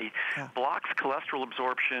your body, blocks cholesterol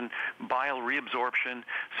absorption, bile reabsorption.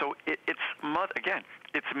 So again,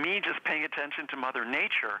 it's me just paying attention to Mother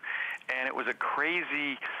Nature, and it was a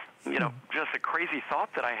crazy, you know, just a crazy thought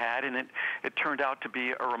that I had, and it turned out to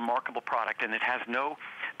be a remarkable product, and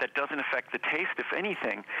that doesn't affect the taste. If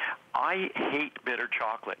anything, I hate bitter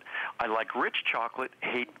chocolate. I like rich chocolate,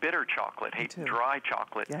 hate bitter chocolate, hate dry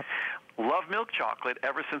chocolate. Yep. Love milk chocolate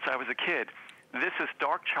ever since I was a kid. This is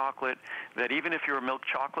dark chocolate that even if you're a milk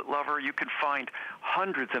chocolate lover, you can find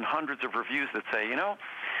hundreds and hundreds of reviews that say, you know,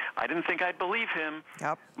 I didn't think I'd believe him,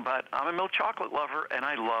 but I'm a milk chocolate lover, and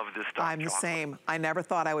I love this dark chocolate. I'm the same. I never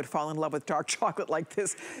thought I would fall in love with dark chocolate like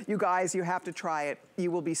this. You guys, you have to try it.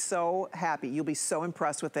 You will be so happy. You'll be so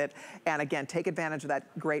impressed with it. And again, take advantage of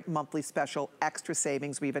that great monthly special extra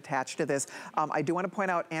savings we've attached to this. I do want to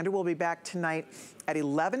point out, Andrew will be back tonight at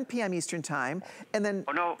 11 p.m. Eastern time, and then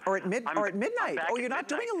or at midnight. Oh, you're not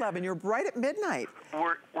doing 11. You're right at midnight.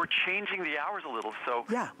 We're changing the hours a little, so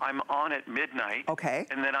I'm on at midnight. Okay.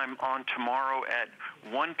 And then I'm on tomorrow at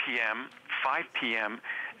 1 p.m., 5 p.m.,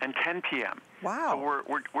 and 10 p.m. Wow.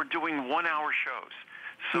 So we're doing 1-hour shows.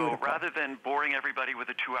 So Beautiful. rather than boring everybody with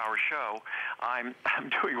a 2-hour show, I'm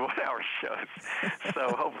doing 1-hour shows.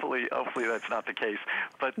 So hopefully that's not the case.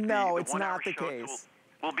 But no, the it's not the case.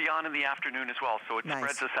 We'll be on in the afternoon as well, so it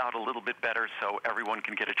spreads us out a little bit better so everyone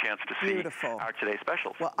can get a chance to see our Today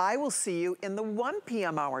Specials. Well, I will see you in the 1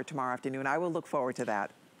 p.m. hour tomorrow afternoon. I will look forward to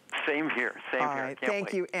that. Same here. Same here. All right. Can't Thank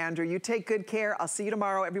wait. you, Andrew. You take good care. I'll see you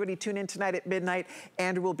tomorrow. Everybody tune in tonight at midnight.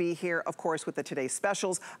 Andrew will be here, of course, with the Today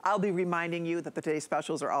Specials. I'll be reminding you that the Today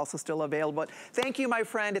Specials are also still available. Thank you, my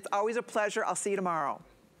friend. It's always a pleasure. I'll see you tomorrow.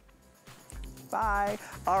 Bye.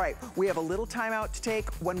 All right, we have a little time out to take.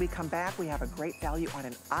 When we come back, we have a great value on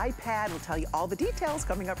an iPad. We'll tell you all the details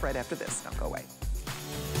coming up right after this. Don't go away.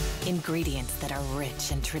 Ingredients that are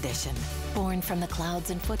rich in tradition, born from the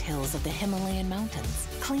clouds and foothills of the Himalayan mountains.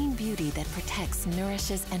 Clean beauty that protects,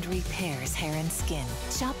 nourishes, and repairs hair and skin.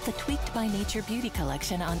 Shop the Tweaked by Nature Beauty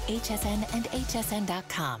Collection on HSN and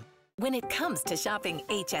hsn.com. When it comes to shopping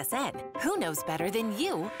HSN, who knows better than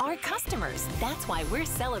you, our customers? That's why we're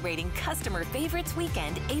celebrating Customer Favorites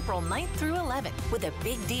Weekend, April 9th through 11th, with a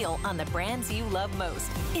big deal on the brands you love most.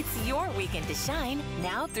 It's your weekend to shine,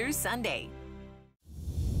 now through Sunday.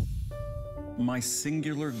 My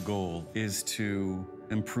singular goal is to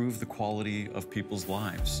improve the quality of people's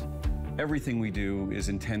lives. Everything we do is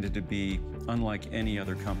intended to be unlike any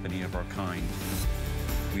other company of our kind.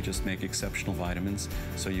 We just make exceptional vitamins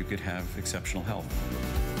so you could have exceptional health.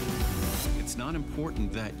 It's not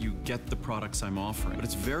important that you get the products I'm offering, but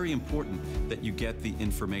it's very important that you get the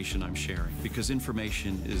information I'm sharing, because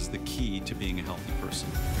information is the key to being a healthy person.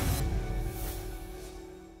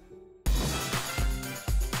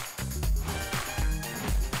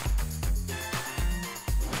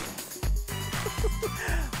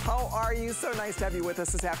 How are you? So nice to have you with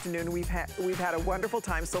us this afternoon. We've had a wonderful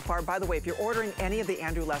time so far. By the way, if you're ordering any of the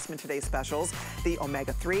Andrew Lessman Today specials, the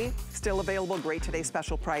omega-3 still available, great Today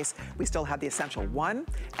special price. We still have the Essential 1,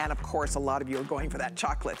 and of course, a lot of you are going for that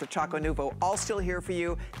chocolate, the Choco Nouveau, all still here for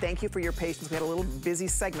you. Thank you for your patience. We had a little busy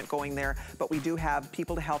segment going there, but we do have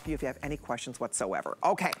people to help you if you have any questions whatsoever.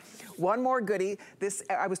 Okay, one more goodie. This,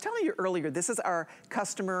 I was telling you earlier, this is our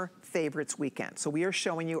Customer Favorites Weekend. So we are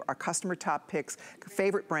showing you our customer top picks,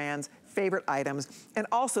 favorite brands, favorite items. And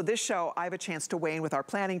also this show, I have a chance to weigh in with our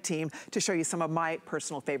planning team to show you some of my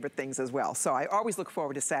personal favorite things as well. So I always look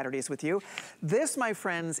forward to Saturdays with you. This, my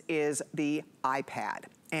friends, is the iPad.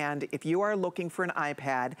 And if you are looking for an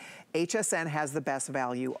iPad, HSN has the best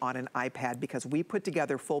value on an iPad because we put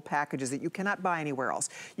together full packages that you cannot buy anywhere else.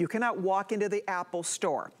 You cannot walk into the Apple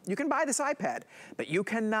store. You can buy this iPad, but you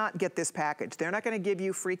cannot get this package. They're not gonna give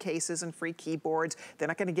you free cases and free keyboards. They're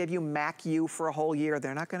not gonna give you Mac U for a whole year.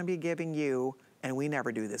 They're not gonna be giving you, and we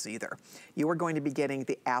never do this either, you are going to be getting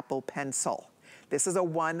the Apple Pencil. This is a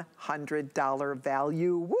 $100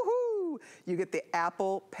 value, woohoo! You get the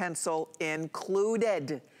Apple Pencil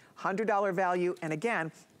included. $100 value, and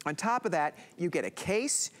again, on top of that, you get a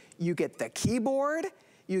case, you get the keyboard,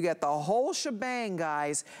 you get the whole shebang,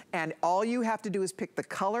 guys, and all you have to do is pick the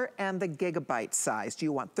color and the gigabyte size. Do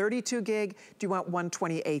you want 32 gig? Do you want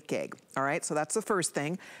 128 gig? All right, so that's the first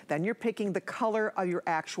thing. Then you're picking the color of your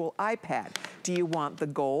actual iPad. Do you want the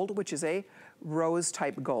gold, which is a rose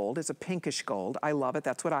type gold, it's a pinkish gold. I love it,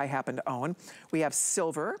 that's what I happen to own. We have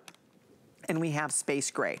silver, and we have space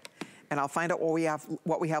gray. And I'll find out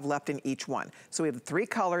what we have left in each one. So we have the three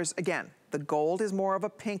colors. Again, the gold is more of a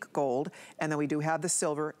pink gold, and then we do have the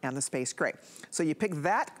silver and the space gray. So you pick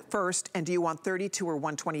that first, and do you want 32 or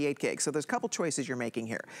 128 gig? So there's a couple choices you're making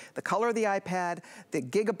here. The color of the iPad, the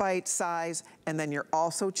gigabyte size, and then you're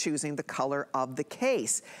also choosing the color of the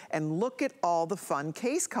case. And look at all the fun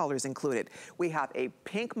case colors included. We have a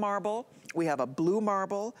pink marble, we have a blue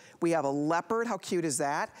marble, we have a leopard, how cute is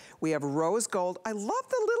that? We have rose gold. I love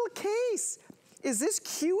the little case. Is this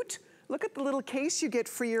cute? Look at the little case you get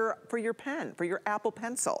for your pen, for your Apple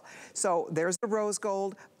Pencil. So there's the rose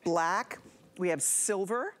gold, black, we have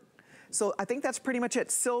silver. So I think that's pretty much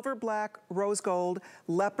it. Silver, black, rose gold,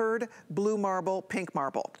 leopard, blue marble, pink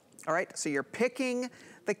marble. All right, so you're picking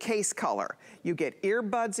the case color. You get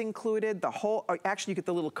earbuds included, actually you get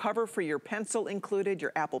the little cover for your pencil included,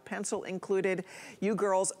 your Apple Pencil included. You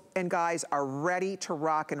girls and guys are ready to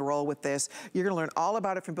rock and roll with this. You're gonna learn all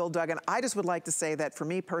about it from Bill Duggan. I just would like to say that for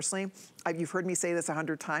me personally, you've heard me say this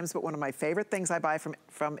 100 times, but one of my favorite things I buy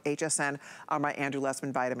from HSN are my Andrew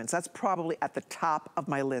Lessman vitamins. That's probably at the top of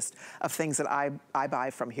my list of things that I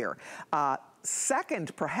buy from here.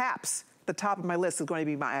 Second, perhaps, the top of my list is going to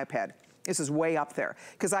be my iPad. This is way up there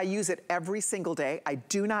because I use it every single day. I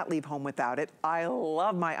do not leave home without it. I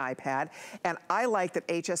love my iPad, and I like that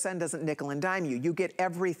HSN doesn't nickel and dime you. You get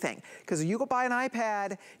everything because you go buy an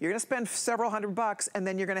iPad, you're gonna spend several $100, and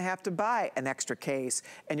then you're gonna have to buy an extra case,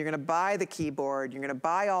 and you're gonna buy the keyboard, you're gonna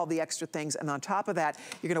buy all the extra things, and on top of that,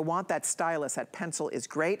 you're gonna want that stylus. That pencil is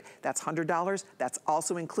great. That's $100. That's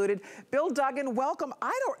also included. Bill Duggan, welcome.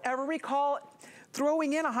 I don't ever recall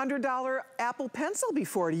throwing in a $100 Apple Pencil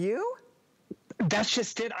before, do you? That's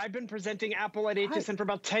just it. I've been presenting Apple at HSN for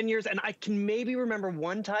about 10 years, and I can maybe remember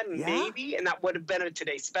one time, maybe, and that would have been a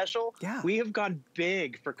today's special. We have gone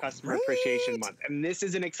big for Customer Appreciation Month, and this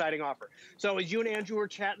is an exciting offer. So as you and Andrew were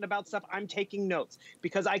chatting about stuff, I'm taking notes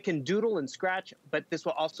because I can doodle and scratch, but this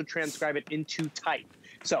will also transcribe it into type.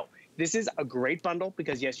 So this is a great bundle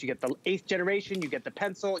because, yes, you get the 8th generation, you get the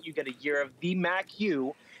pencil, you get a year of the Mac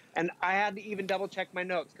U. And I had to even double check my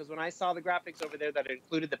notes because when I saw the graphics over there that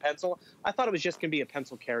included the pencil, I thought it was just going to be a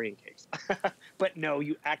pencil carrying case. But no,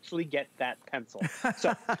 you actually get that pencil.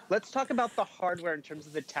 So let's talk about the hardware in terms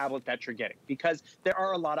of the tablet that you're getting, because there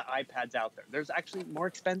are a lot of iPads out there. There's actually more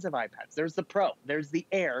expensive iPads. There's the Pro, there's the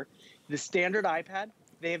Air, the standard iPad.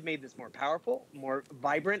 They have made this more powerful, more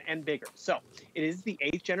vibrant, and bigger. So it is the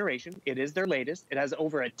 8th generation. It is their latest. It has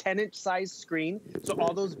over a 10-inch size screen, so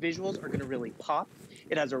all those visuals are going to really pop.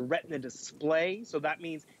 It has a Retina display, so that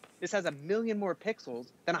means this has 1 million more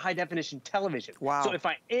pixels than a high-definition television. Wow. So if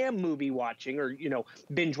I am movie watching or,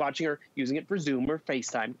 binge watching or using it for Zoom or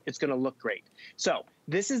FaceTime, it's going to look great. So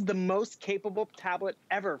this is the most capable tablet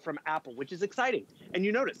ever from Apple, which is exciting. And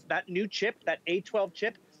you notice that new chip, that A12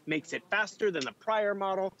 chip, makes it faster than the prior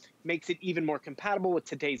model, makes it even more compatible with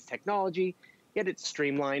today's technology, yet it's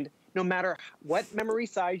streamlined. No matter what memory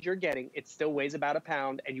size you're getting, it still weighs about a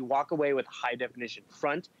pound, and you walk away with high definition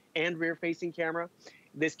front and rear facing camera.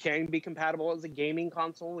 This can be compatible as a gaming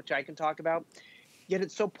console, which I can talk about, yet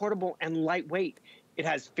it's so portable and lightweight. It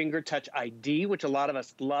has finger touch ID, which a lot of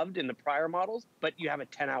us loved in the prior models, but you have a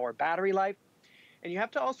 10-hour battery life. And you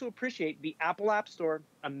have to also appreciate the Apple App Store,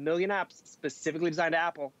 1 million apps specifically designed to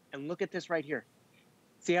Apple. And look at this right here.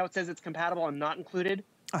 See how it says it's compatible and not included?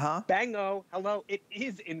 Bango, hello, it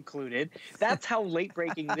is included. That's how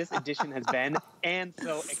late-breaking this edition has been, and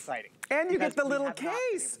so exciting. And you get the little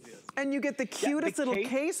case. And you get the cutest little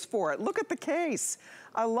case for it. Look at the case.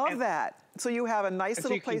 I love that. So you have a nice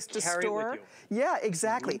little place to store. Yeah,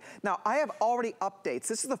 exactly. Now, I have already updates.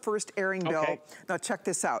 This is the first airing, Bill. Now, check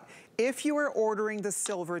this out. If you are ordering the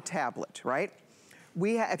silver tablet, right?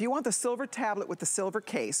 If you want the silver tablet with the silver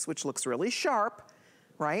case, which looks really sharp,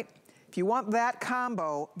 right? If you want that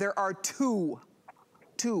combo, there are two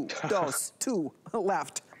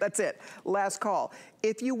left. That's it, last call.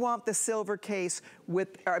 If you want the silver case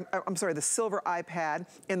with, I'm sorry, the silver iPad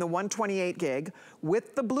in the 128 gig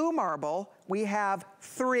with the blue marble, we have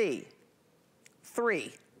three.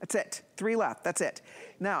 That's it, 3 left, that's it.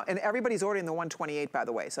 Now, and everybody's ordering the 128, by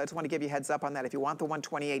the way, so I just want to give you a heads up on that. If you want the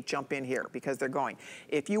 128, jump in here because they're going.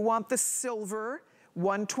 If you want the silver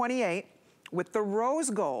 128 with the rose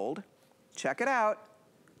gold, check it out,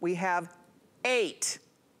 we have 8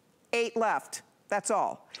 left. That's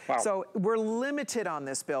all. Wow. So we're limited on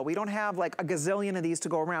this, Bill. We don't have like a gazillion of these to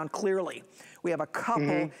go around, clearly. We have a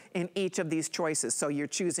couple in each of these choices. So you're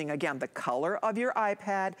choosing, again, the color of your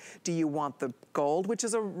iPad. Do you want the gold, which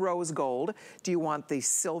is a rose gold? Do you want the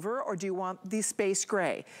silver or do you want the space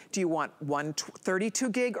gray? Do you want 132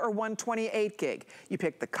 gig or 128 gig? You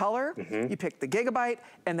pick the color, you pick the gigabyte,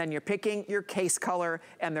 and then you're picking your case color,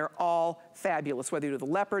 and they're all fabulous, whether you do the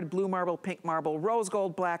leopard, blue marble, pink marble, rose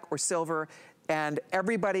gold, black, or silver. And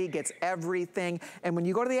everybody gets everything. And when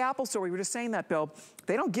you go to the Apple Store, we were just saying that, Bill,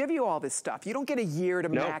 they don't give you all this stuff. You don't get a year to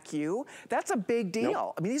Mac U. That's a big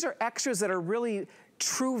deal. I mean, these are extras that are really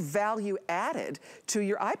true value added to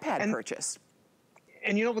your iPad purchase.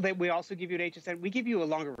 And you know what we also give you at HSN? We give you a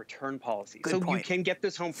longer return policy. Good point. You can get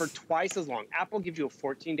this home for twice as long. Apple gives you a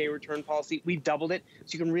 14-day return policy. We doubled it,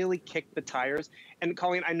 so you can really kick the tires. And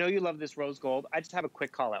Colleen, I know you love this rose gold. I just have a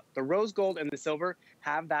quick call out. The rose gold and the silver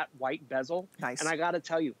have that white bezel. Nice. And I got to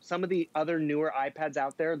tell you, some of the other newer iPads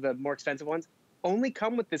out there, the more expensive ones, only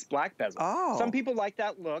come with this black bezel. Oh. Some people like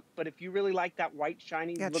that look, but if you really like that white,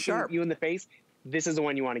 shiny, looking at you in the face, this is the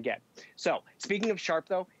one you want to get. So speaking of sharp,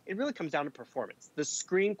 though, it really comes down to performance. The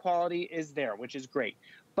screen quality is there, which is great.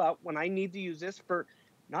 But when I need to use this for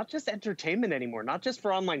not just entertainment anymore, not just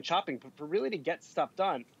for online shopping, but for really to get stuff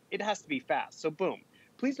done, it has to be fast. So boom.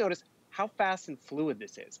 Please notice how fast and fluid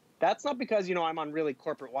this is. That's not because, I'm on really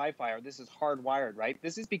corporate Wi-Fi or this is hardwired, right?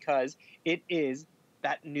 This is because it is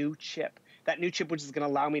that new chip which is going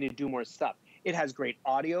to allow me to do more stuff. It has great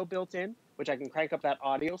audio built in, which I can crank up that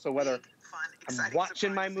audio. So whether I'm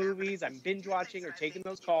watching my movies, I'm binge watching or taking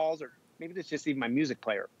those calls, or maybe it's just even my music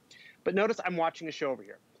player. But notice I'm watching a show over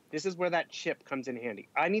here. This is where that chip comes in handy.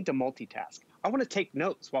 I need to multitask. I want to take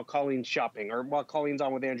notes while Colleen's shopping or while Colleen's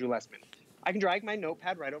on with Andrew Lessman. I can drag my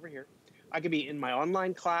notepad right over here. I can be in my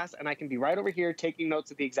online class and I can be right over here taking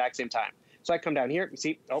notes at the exact same time. So I come down here and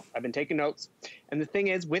see, I've been taking notes. And the thing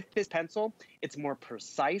is, with this pencil, it's more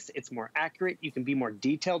precise, it's more accurate, you can be more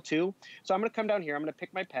detailed too. So I'm gonna come down here, I'm gonna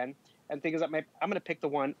pick my pen, and thing is, I'm going to pick the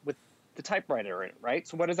one with the typewriter in it, right?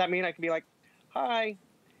 So what does that mean? I can be like, hi,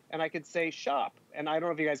 and I could say shop. And I don't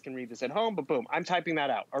know if you guys can read this at home, but boom, I'm typing that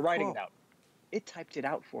out or writing it out. It typed it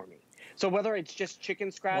out for me. So whether it's just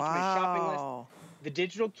chicken scratch, my shopping list, the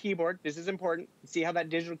digital keyboard, this is important. See how that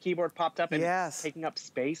digital keyboard popped up and it's taking up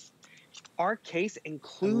space? Our case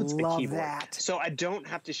includes the keyboard, so I don't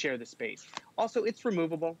have to share the space. Also, it's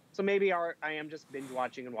removable, so maybe I am just binge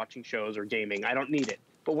watching and watching shows or gaming. I don't need it.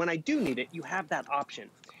 But when I do need it, you have that option.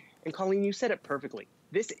 And Colleen, you said it perfectly.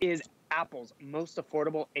 This is Apple's most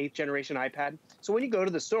affordable 8th generation iPad. So when you go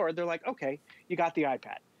to the store, they're like, okay, you got the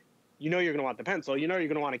iPad. You know you're going to want the pencil. You know you're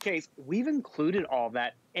going to want a case. We've included all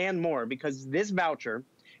that and more because this voucher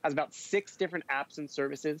has about 6 different apps and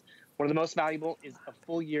services. One of the most valuable is a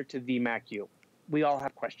full year to the Mac U. We all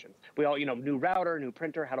have questions. We all, new router, new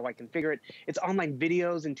printer, how do I configure it? It's online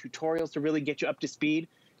videos and tutorials to really get you up to speed.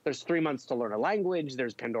 There's 3 months to learn a language.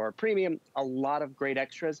 There's Pandora Premium, a lot of great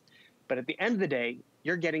extras. But at the end of the day,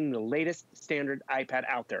 you're getting the latest standard iPad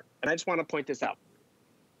out there. And I just want to point this out.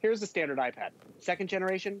 Here's the standard iPad. 2nd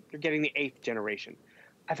generation, you're getting the 8th generation.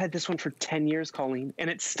 I've had this one for 10 years, Colleen, and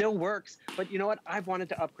it still works. But you know what? I've wanted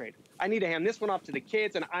to upgrade. I need to hand this one off to the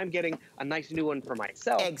kids, and I'm getting a nice new one for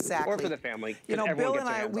myself or for the family. You know, Bill and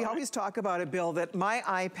I, we always talk about it, Bill, that my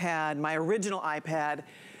iPad, my original iPad,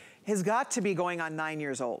 has got to be going on 9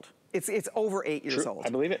 years old. It's over 8 years old. I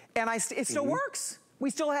believe it. And it still works. We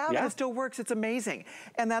still have it. It still works. It's amazing.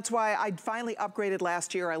 And that's why I finally upgraded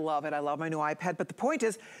last year. I love it. I love my new iPad. But the point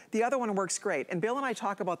is, the other one works great. And Bill and I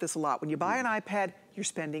talk about this a lot. When you buy an iPad, you're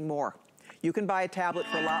spending more. You can buy a tablet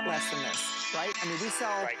for a lot less than this, right? I mean, we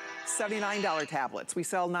sell $79 tablets. We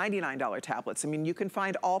sell $99 tablets. I mean, you can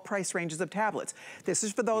find all price ranges of tablets. This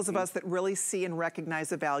is for those of us that really see and recognize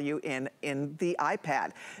the value in the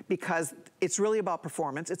iPad because it's really about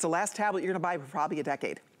performance. It's the last tablet you're going to buy for probably a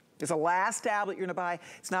decade. It's the last tablet you're gonna buy.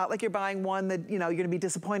 It's not like you're buying one that you're gonna be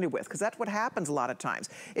disappointed with, because that's what happens a lot of times.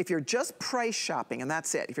 If you're just price shopping, and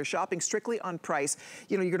that's it, if you're shopping strictly on price,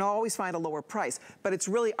 you're gonna always find a lower price. But it's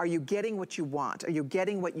really, are you getting what you want? Are you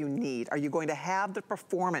getting what you need? Are you going to have the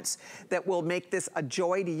performance that will make this a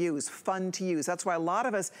joy to use, fun to use? That's why a lot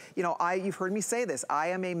of us, you've heard me say this, I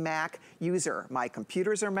am a Mac user. My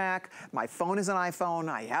computers are Mac, my phone is an iPhone,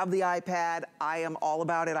 I have the iPad, I am all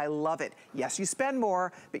about it, I love it. Yes, you spend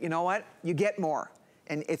more, but you know what? You get more.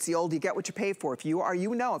 And it's the old, you get what you pay for. If you are,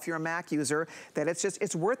 if you're a Mac user, that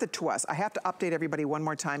it's worth it to us. I have to update everybody one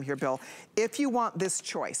more time here, Bill. If you want this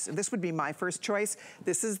choice, this would be my first choice.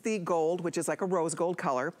 This is the gold, which is like a rose gold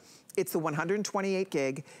color. It's the 128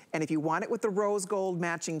 gig. And if you want it with the rose gold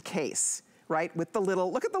matching case, right, with the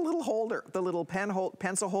little, look at the little holder, the little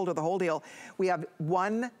pencil holder, the whole deal. We have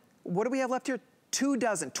what do we have left here?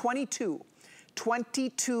 22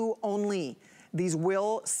 only. These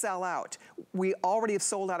will sell out. We already have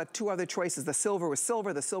sold out of 2 other choices. The silver with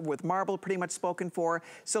silver, the silver with marble, pretty much spoken for.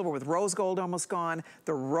 Silver with rose gold, almost gone.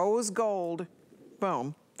 The rose gold,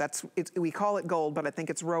 boom. We call it gold, but I think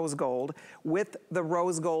it's rose gold, with the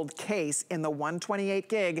rose gold case in the 128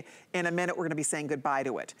 gig. In a minute, we're gonna be saying goodbye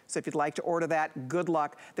to it. So if you'd like to order that, good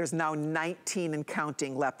luck. There's now 19 and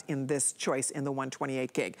counting left in this choice in the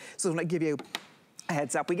 128 gig. So I'm gonna give you a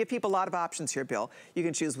heads up. We give people a lot of options here, Bill. You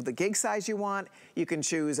can choose the gig size you want. You can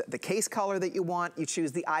choose the case color that you want. You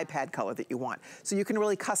choose the iPad color that you want. So you can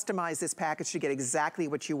really customize this package to get exactly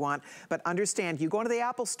what you want. But understand, you go into the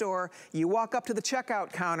Apple store, you walk up to the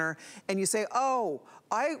checkout counter, and you say, oh,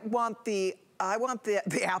 I want the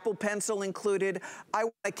Apple Pencil included. I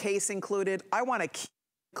want a case included. I want a key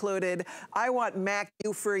included. I want Mac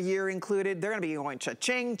U for a year included. They're gonna be going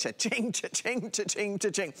cha-ching, cha-ching, cha-ching, cha-ching,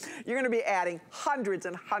 cha-ching. You're gonna be adding hundreds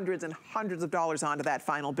and hundreds and hundreds of dollars onto that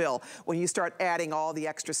final bill when you start adding all the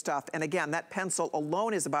extra stuff. And again, that pencil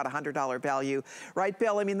alone is about $100 value, right,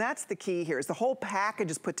 Bill? I mean, that's the key here, is the whole package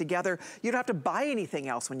is put together. You don't have to buy anything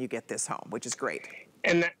else when you get this home, which is great.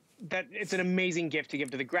 And that it's an amazing gift to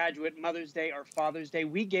give to the graduate, Mother's Day or Father's Day.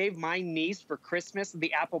 We gave my niece for Christmas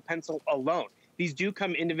the Apple Pencil alone. These do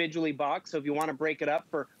come individually boxed, so if you want to break it up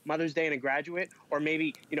for Mother's Day and a graduate, or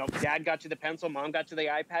maybe, Dad got you the pencil, Mom got you the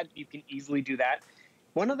iPad, you can easily do that.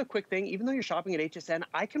 One other quick thing, even though you're shopping at HSN,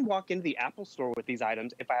 I can walk into the Apple store with these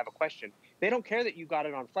items if I have a question. They don't care that you got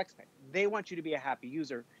it on FlexPay. They want you to be a happy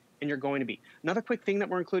user, and you're going to be. Another quick thing that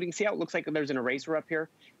we're including, see how it looks like there's an eraser up here?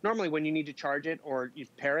 Normally when you need to charge it or you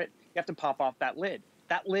pair it, you have to pop off that lid.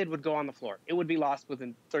 That lid would go on the floor. It would be lost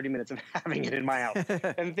within 30 minutes of having it in my house.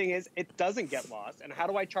 And the thing is, it doesn't get lost. And how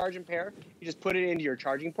do I charge and pair? You just put it into your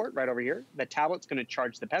charging port right over here. The tablet's gonna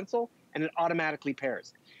charge the pencil, and it automatically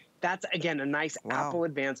pairs. That's, again, a nice Apple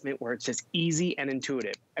advancement where it's just easy and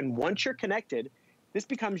intuitive. And once you're connected, this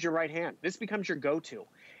becomes your right hand. This becomes your go-to.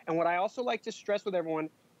 And what I also like to stress with everyone,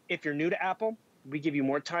 if you're new to Apple, we give you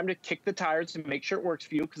more time to kick the tires and make sure it works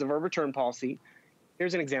for you because of our return policy.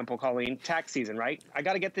 Here's an example, Colleen. Tax season, right? I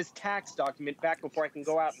got to get this tax document back before I can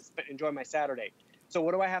go out and enjoy my Saturday. So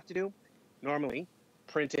what do I have to do? Normally,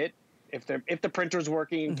 print it if the printer's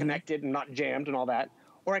working and connected and not jammed and all that.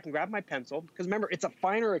 Or I can grab my pencil, because remember, it's a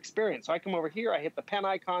finer experience. So I come over here, I hit the pen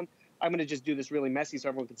icon. I'm going to just do this really messy so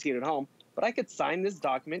everyone can see it at home. But I could sign this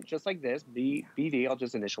document just like this, BV, I'll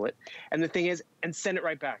just initial it. And the thing is, and send it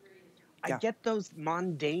right back. I get those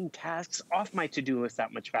mundane tasks off my to-do list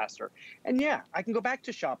that much faster. And yeah, I can go back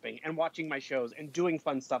to shopping and watching my shows and doing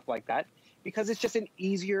fun stuff like that because it's just an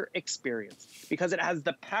easier experience, because it has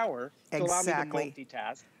the power to allow me to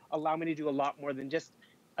multitask, allow me to do a lot more than just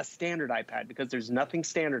a standard iPad, because there's nothing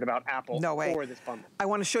standard about Apple for this bundle. I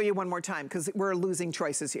want to show you one more time because we're losing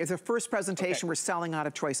choices here. It's the first presentation, we're selling out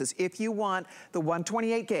of choices. If you want the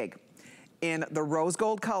 128 gig in the rose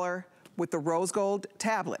gold color with the rose gold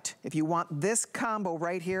tablet, if you want this combo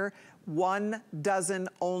right here, 1 dozen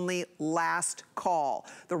only, last call.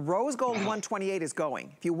 The rose gold 128 is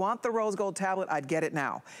going. If you want the rose gold tablet, I'd get it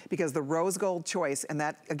now, because the rose gold choice, and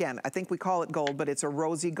that, again, I think we call it gold, but it's a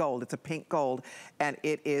rosy gold, it's a pink gold, and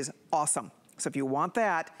it is awesome. So if you want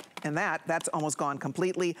that, and that's almost gone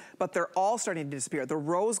completely, but they're all starting to disappear. The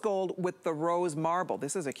rose gold with the rose marble,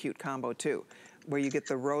 this is a cute combo too, where you get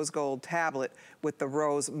the rose gold tablet with the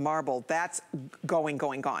rose marble. That's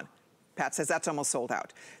gone. Pat says that's almost sold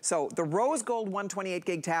out. So the rose gold 128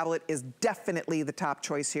 gig tablet is definitely the top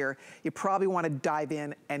choice here. You probably want to dive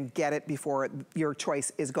in and get it before your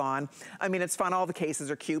choice is gone. I mean, it's fun, all the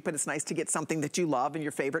cases are cute, but it's nice to get something that you love in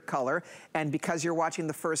your favorite color. And because you're watching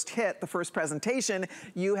the first hit, the first presentation,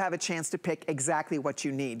 you have a chance to pick exactly what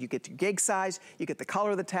you need. You get your gig size, you get the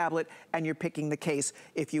color of the tablet, and you're picking the case.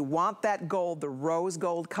 If you want that gold, the rose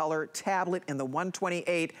gold color tablet in the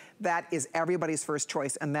 128, that is everybody's first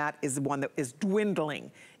choice, and that is the one that is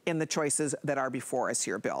dwindling in the choices that are before us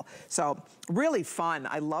here, Bill. So really fun.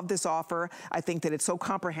 I love this offer. I think that it's so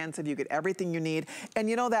comprehensive. You get everything you need. And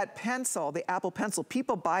you know that pencil, the Apple Pencil,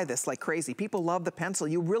 people buy this like crazy. People love the pencil.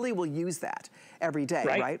 You really will use that every day,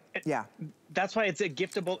 right? Yeah. That's why it's a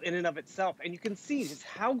giftable in and of itself. And you can see just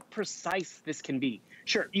how precise this can be.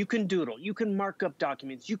 Sure, you can doodle, you can mark up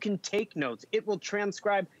documents, you can take notes. It will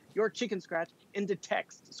transcribe your chicken scratch into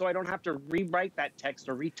text, so I don't have to rewrite that text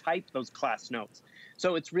or retype those class notes.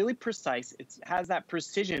 So it's really precise. It has that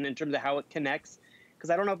precision in terms of how it connects, because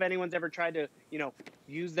I don't know if anyone's ever tried to,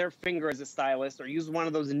 use their finger as a stylus or use one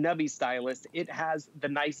of those nubby stylists. It has the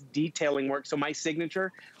nice detailing work, so my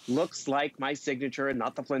signature looks like my signature and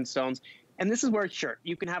not the Flintstones. And this is where, sure,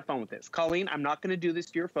 you can have fun with this. Colleen, I'm not going to do this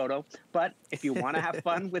to your photo, but if you want to have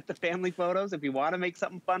fun with the family photos, if you want to make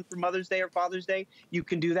something fun for Mother's Day or Father's Day, you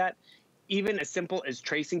can do that. Even as simple as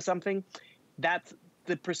tracing something, that's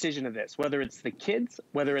the precision of this, whether it's the kids,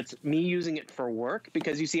 whether it's me using it for work,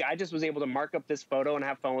 because you see, I just was able to mark up this photo and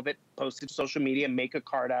have fun with it, post it to social media, make a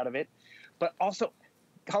card out of it. But also,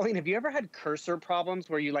 Colleen, have you ever had cursor problems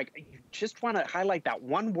where you just want to highlight that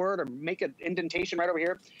one word or make an indentation right over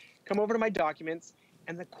here? Come over to my documents,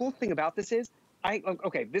 and the cool thing about this is,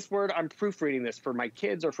 okay, this word, I'm proofreading this for my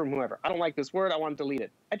kids or from whoever. I don't like this word, I want to delete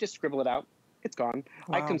it. I just scribble it out, it's gone.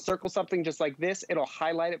 Wow. I can circle something just like this, it'll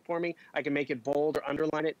highlight it for me. I can make it bold or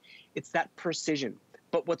underline it. It's that precision.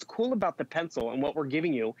 But what's cool about the pencil and what we're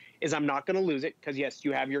giving you is I'm not going to lose it, because yes,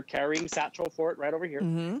 you have your carrying satchel for it right over here.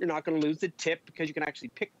 You're not going to lose the tip, because you can actually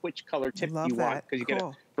pick which color tip you want, because you get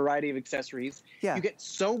a variety of accessories. You get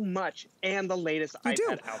so much, and the latest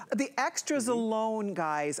iPad out. The extras alone,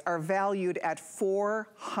 guys, are valued at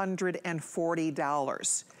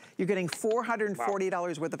 $440. You're getting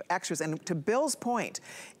 $440 worth of extras. And to Bill's point,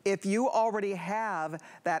 if you already have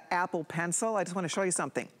that Apple Pencil, I just want to show you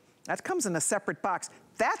something. That comes in a separate box.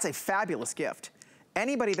 That's a fabulous gift.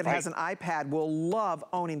 Anybody that has an iPad will love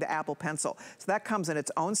owning the Apple Pencil. So that comes in its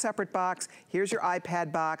own separate box. Here's your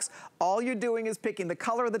iPad box. All you're doing is picking the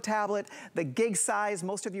color of the tablet, the gig size.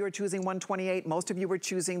 Most of you are choosing 128. Most of you are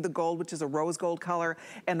choosing the gold, which is a rose gold color.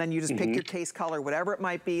 And then you just pick your case color, whatever it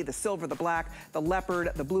might be, the silver, the black, the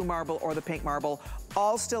leopard, the blue marble, or the pink marble.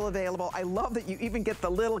 All still available. I love that you even get the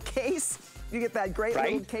little case. You get that great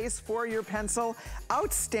little case for your pencil.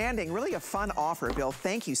 Outstanding. Really a fun offer, Bill.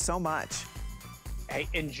 Thank you so much. Hey,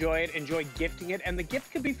 enjoy it, enjoy gifting it, and the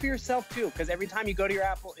gift could be for yourself too, because every time you go to your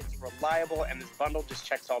Apple, it's reliable, and this bundle just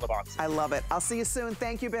checks all the boxes. I love it. I'll see you soon.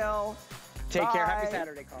 Thank you, Bill. Take care. Happy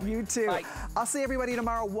Saturday, Colleen. You too. Bye. I'll see everybody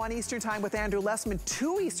tomorrow, 1 Eastern Time with Andrew Lessman,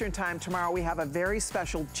 2 Eastern Time tomorrow. We have a very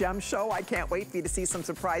special gem show. I can't wait for you to see some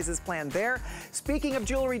surprises planned there. Speaking of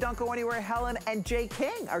jewelry, don't go anywhere. Helen and Jay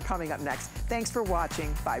King are coming up next. Thanks for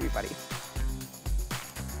watching. Bye, everybody.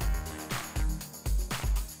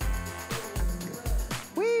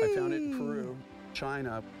 Whee! I found it in Peru,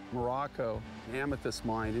 China, Morocco, an amethyst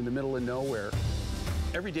mine in the middle of nowhere.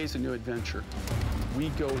 Every day's a new adventure. We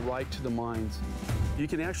go right to the mines. You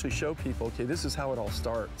can actually show people, okay, this is how it all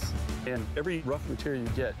starts. And every rough material you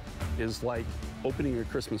get is like opening a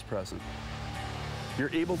Christmas present.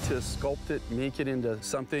 You're able to sculpt it, make it into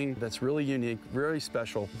something that's really unique, very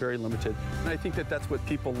special, very limited. And I think that that's what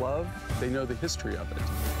people love. They know the history of it.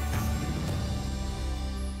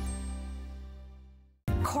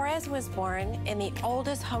 Korres was born in the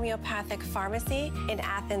oldest homeopathic pharmacy in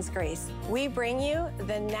Athens, Greece. We bring you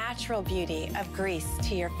the natural beauty of Greece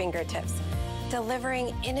to your fingertips,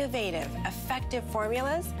 delivering innovative, effective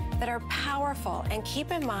formulas that are powerful and keep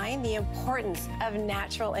in mind the importance of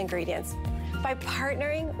natural ingredients. By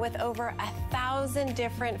partnering with over 1,000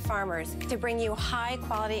 different farmers to bring you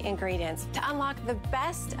high-quality ingredients to unlock the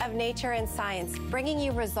best of nature and science, bringing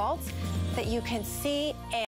you results that you can see and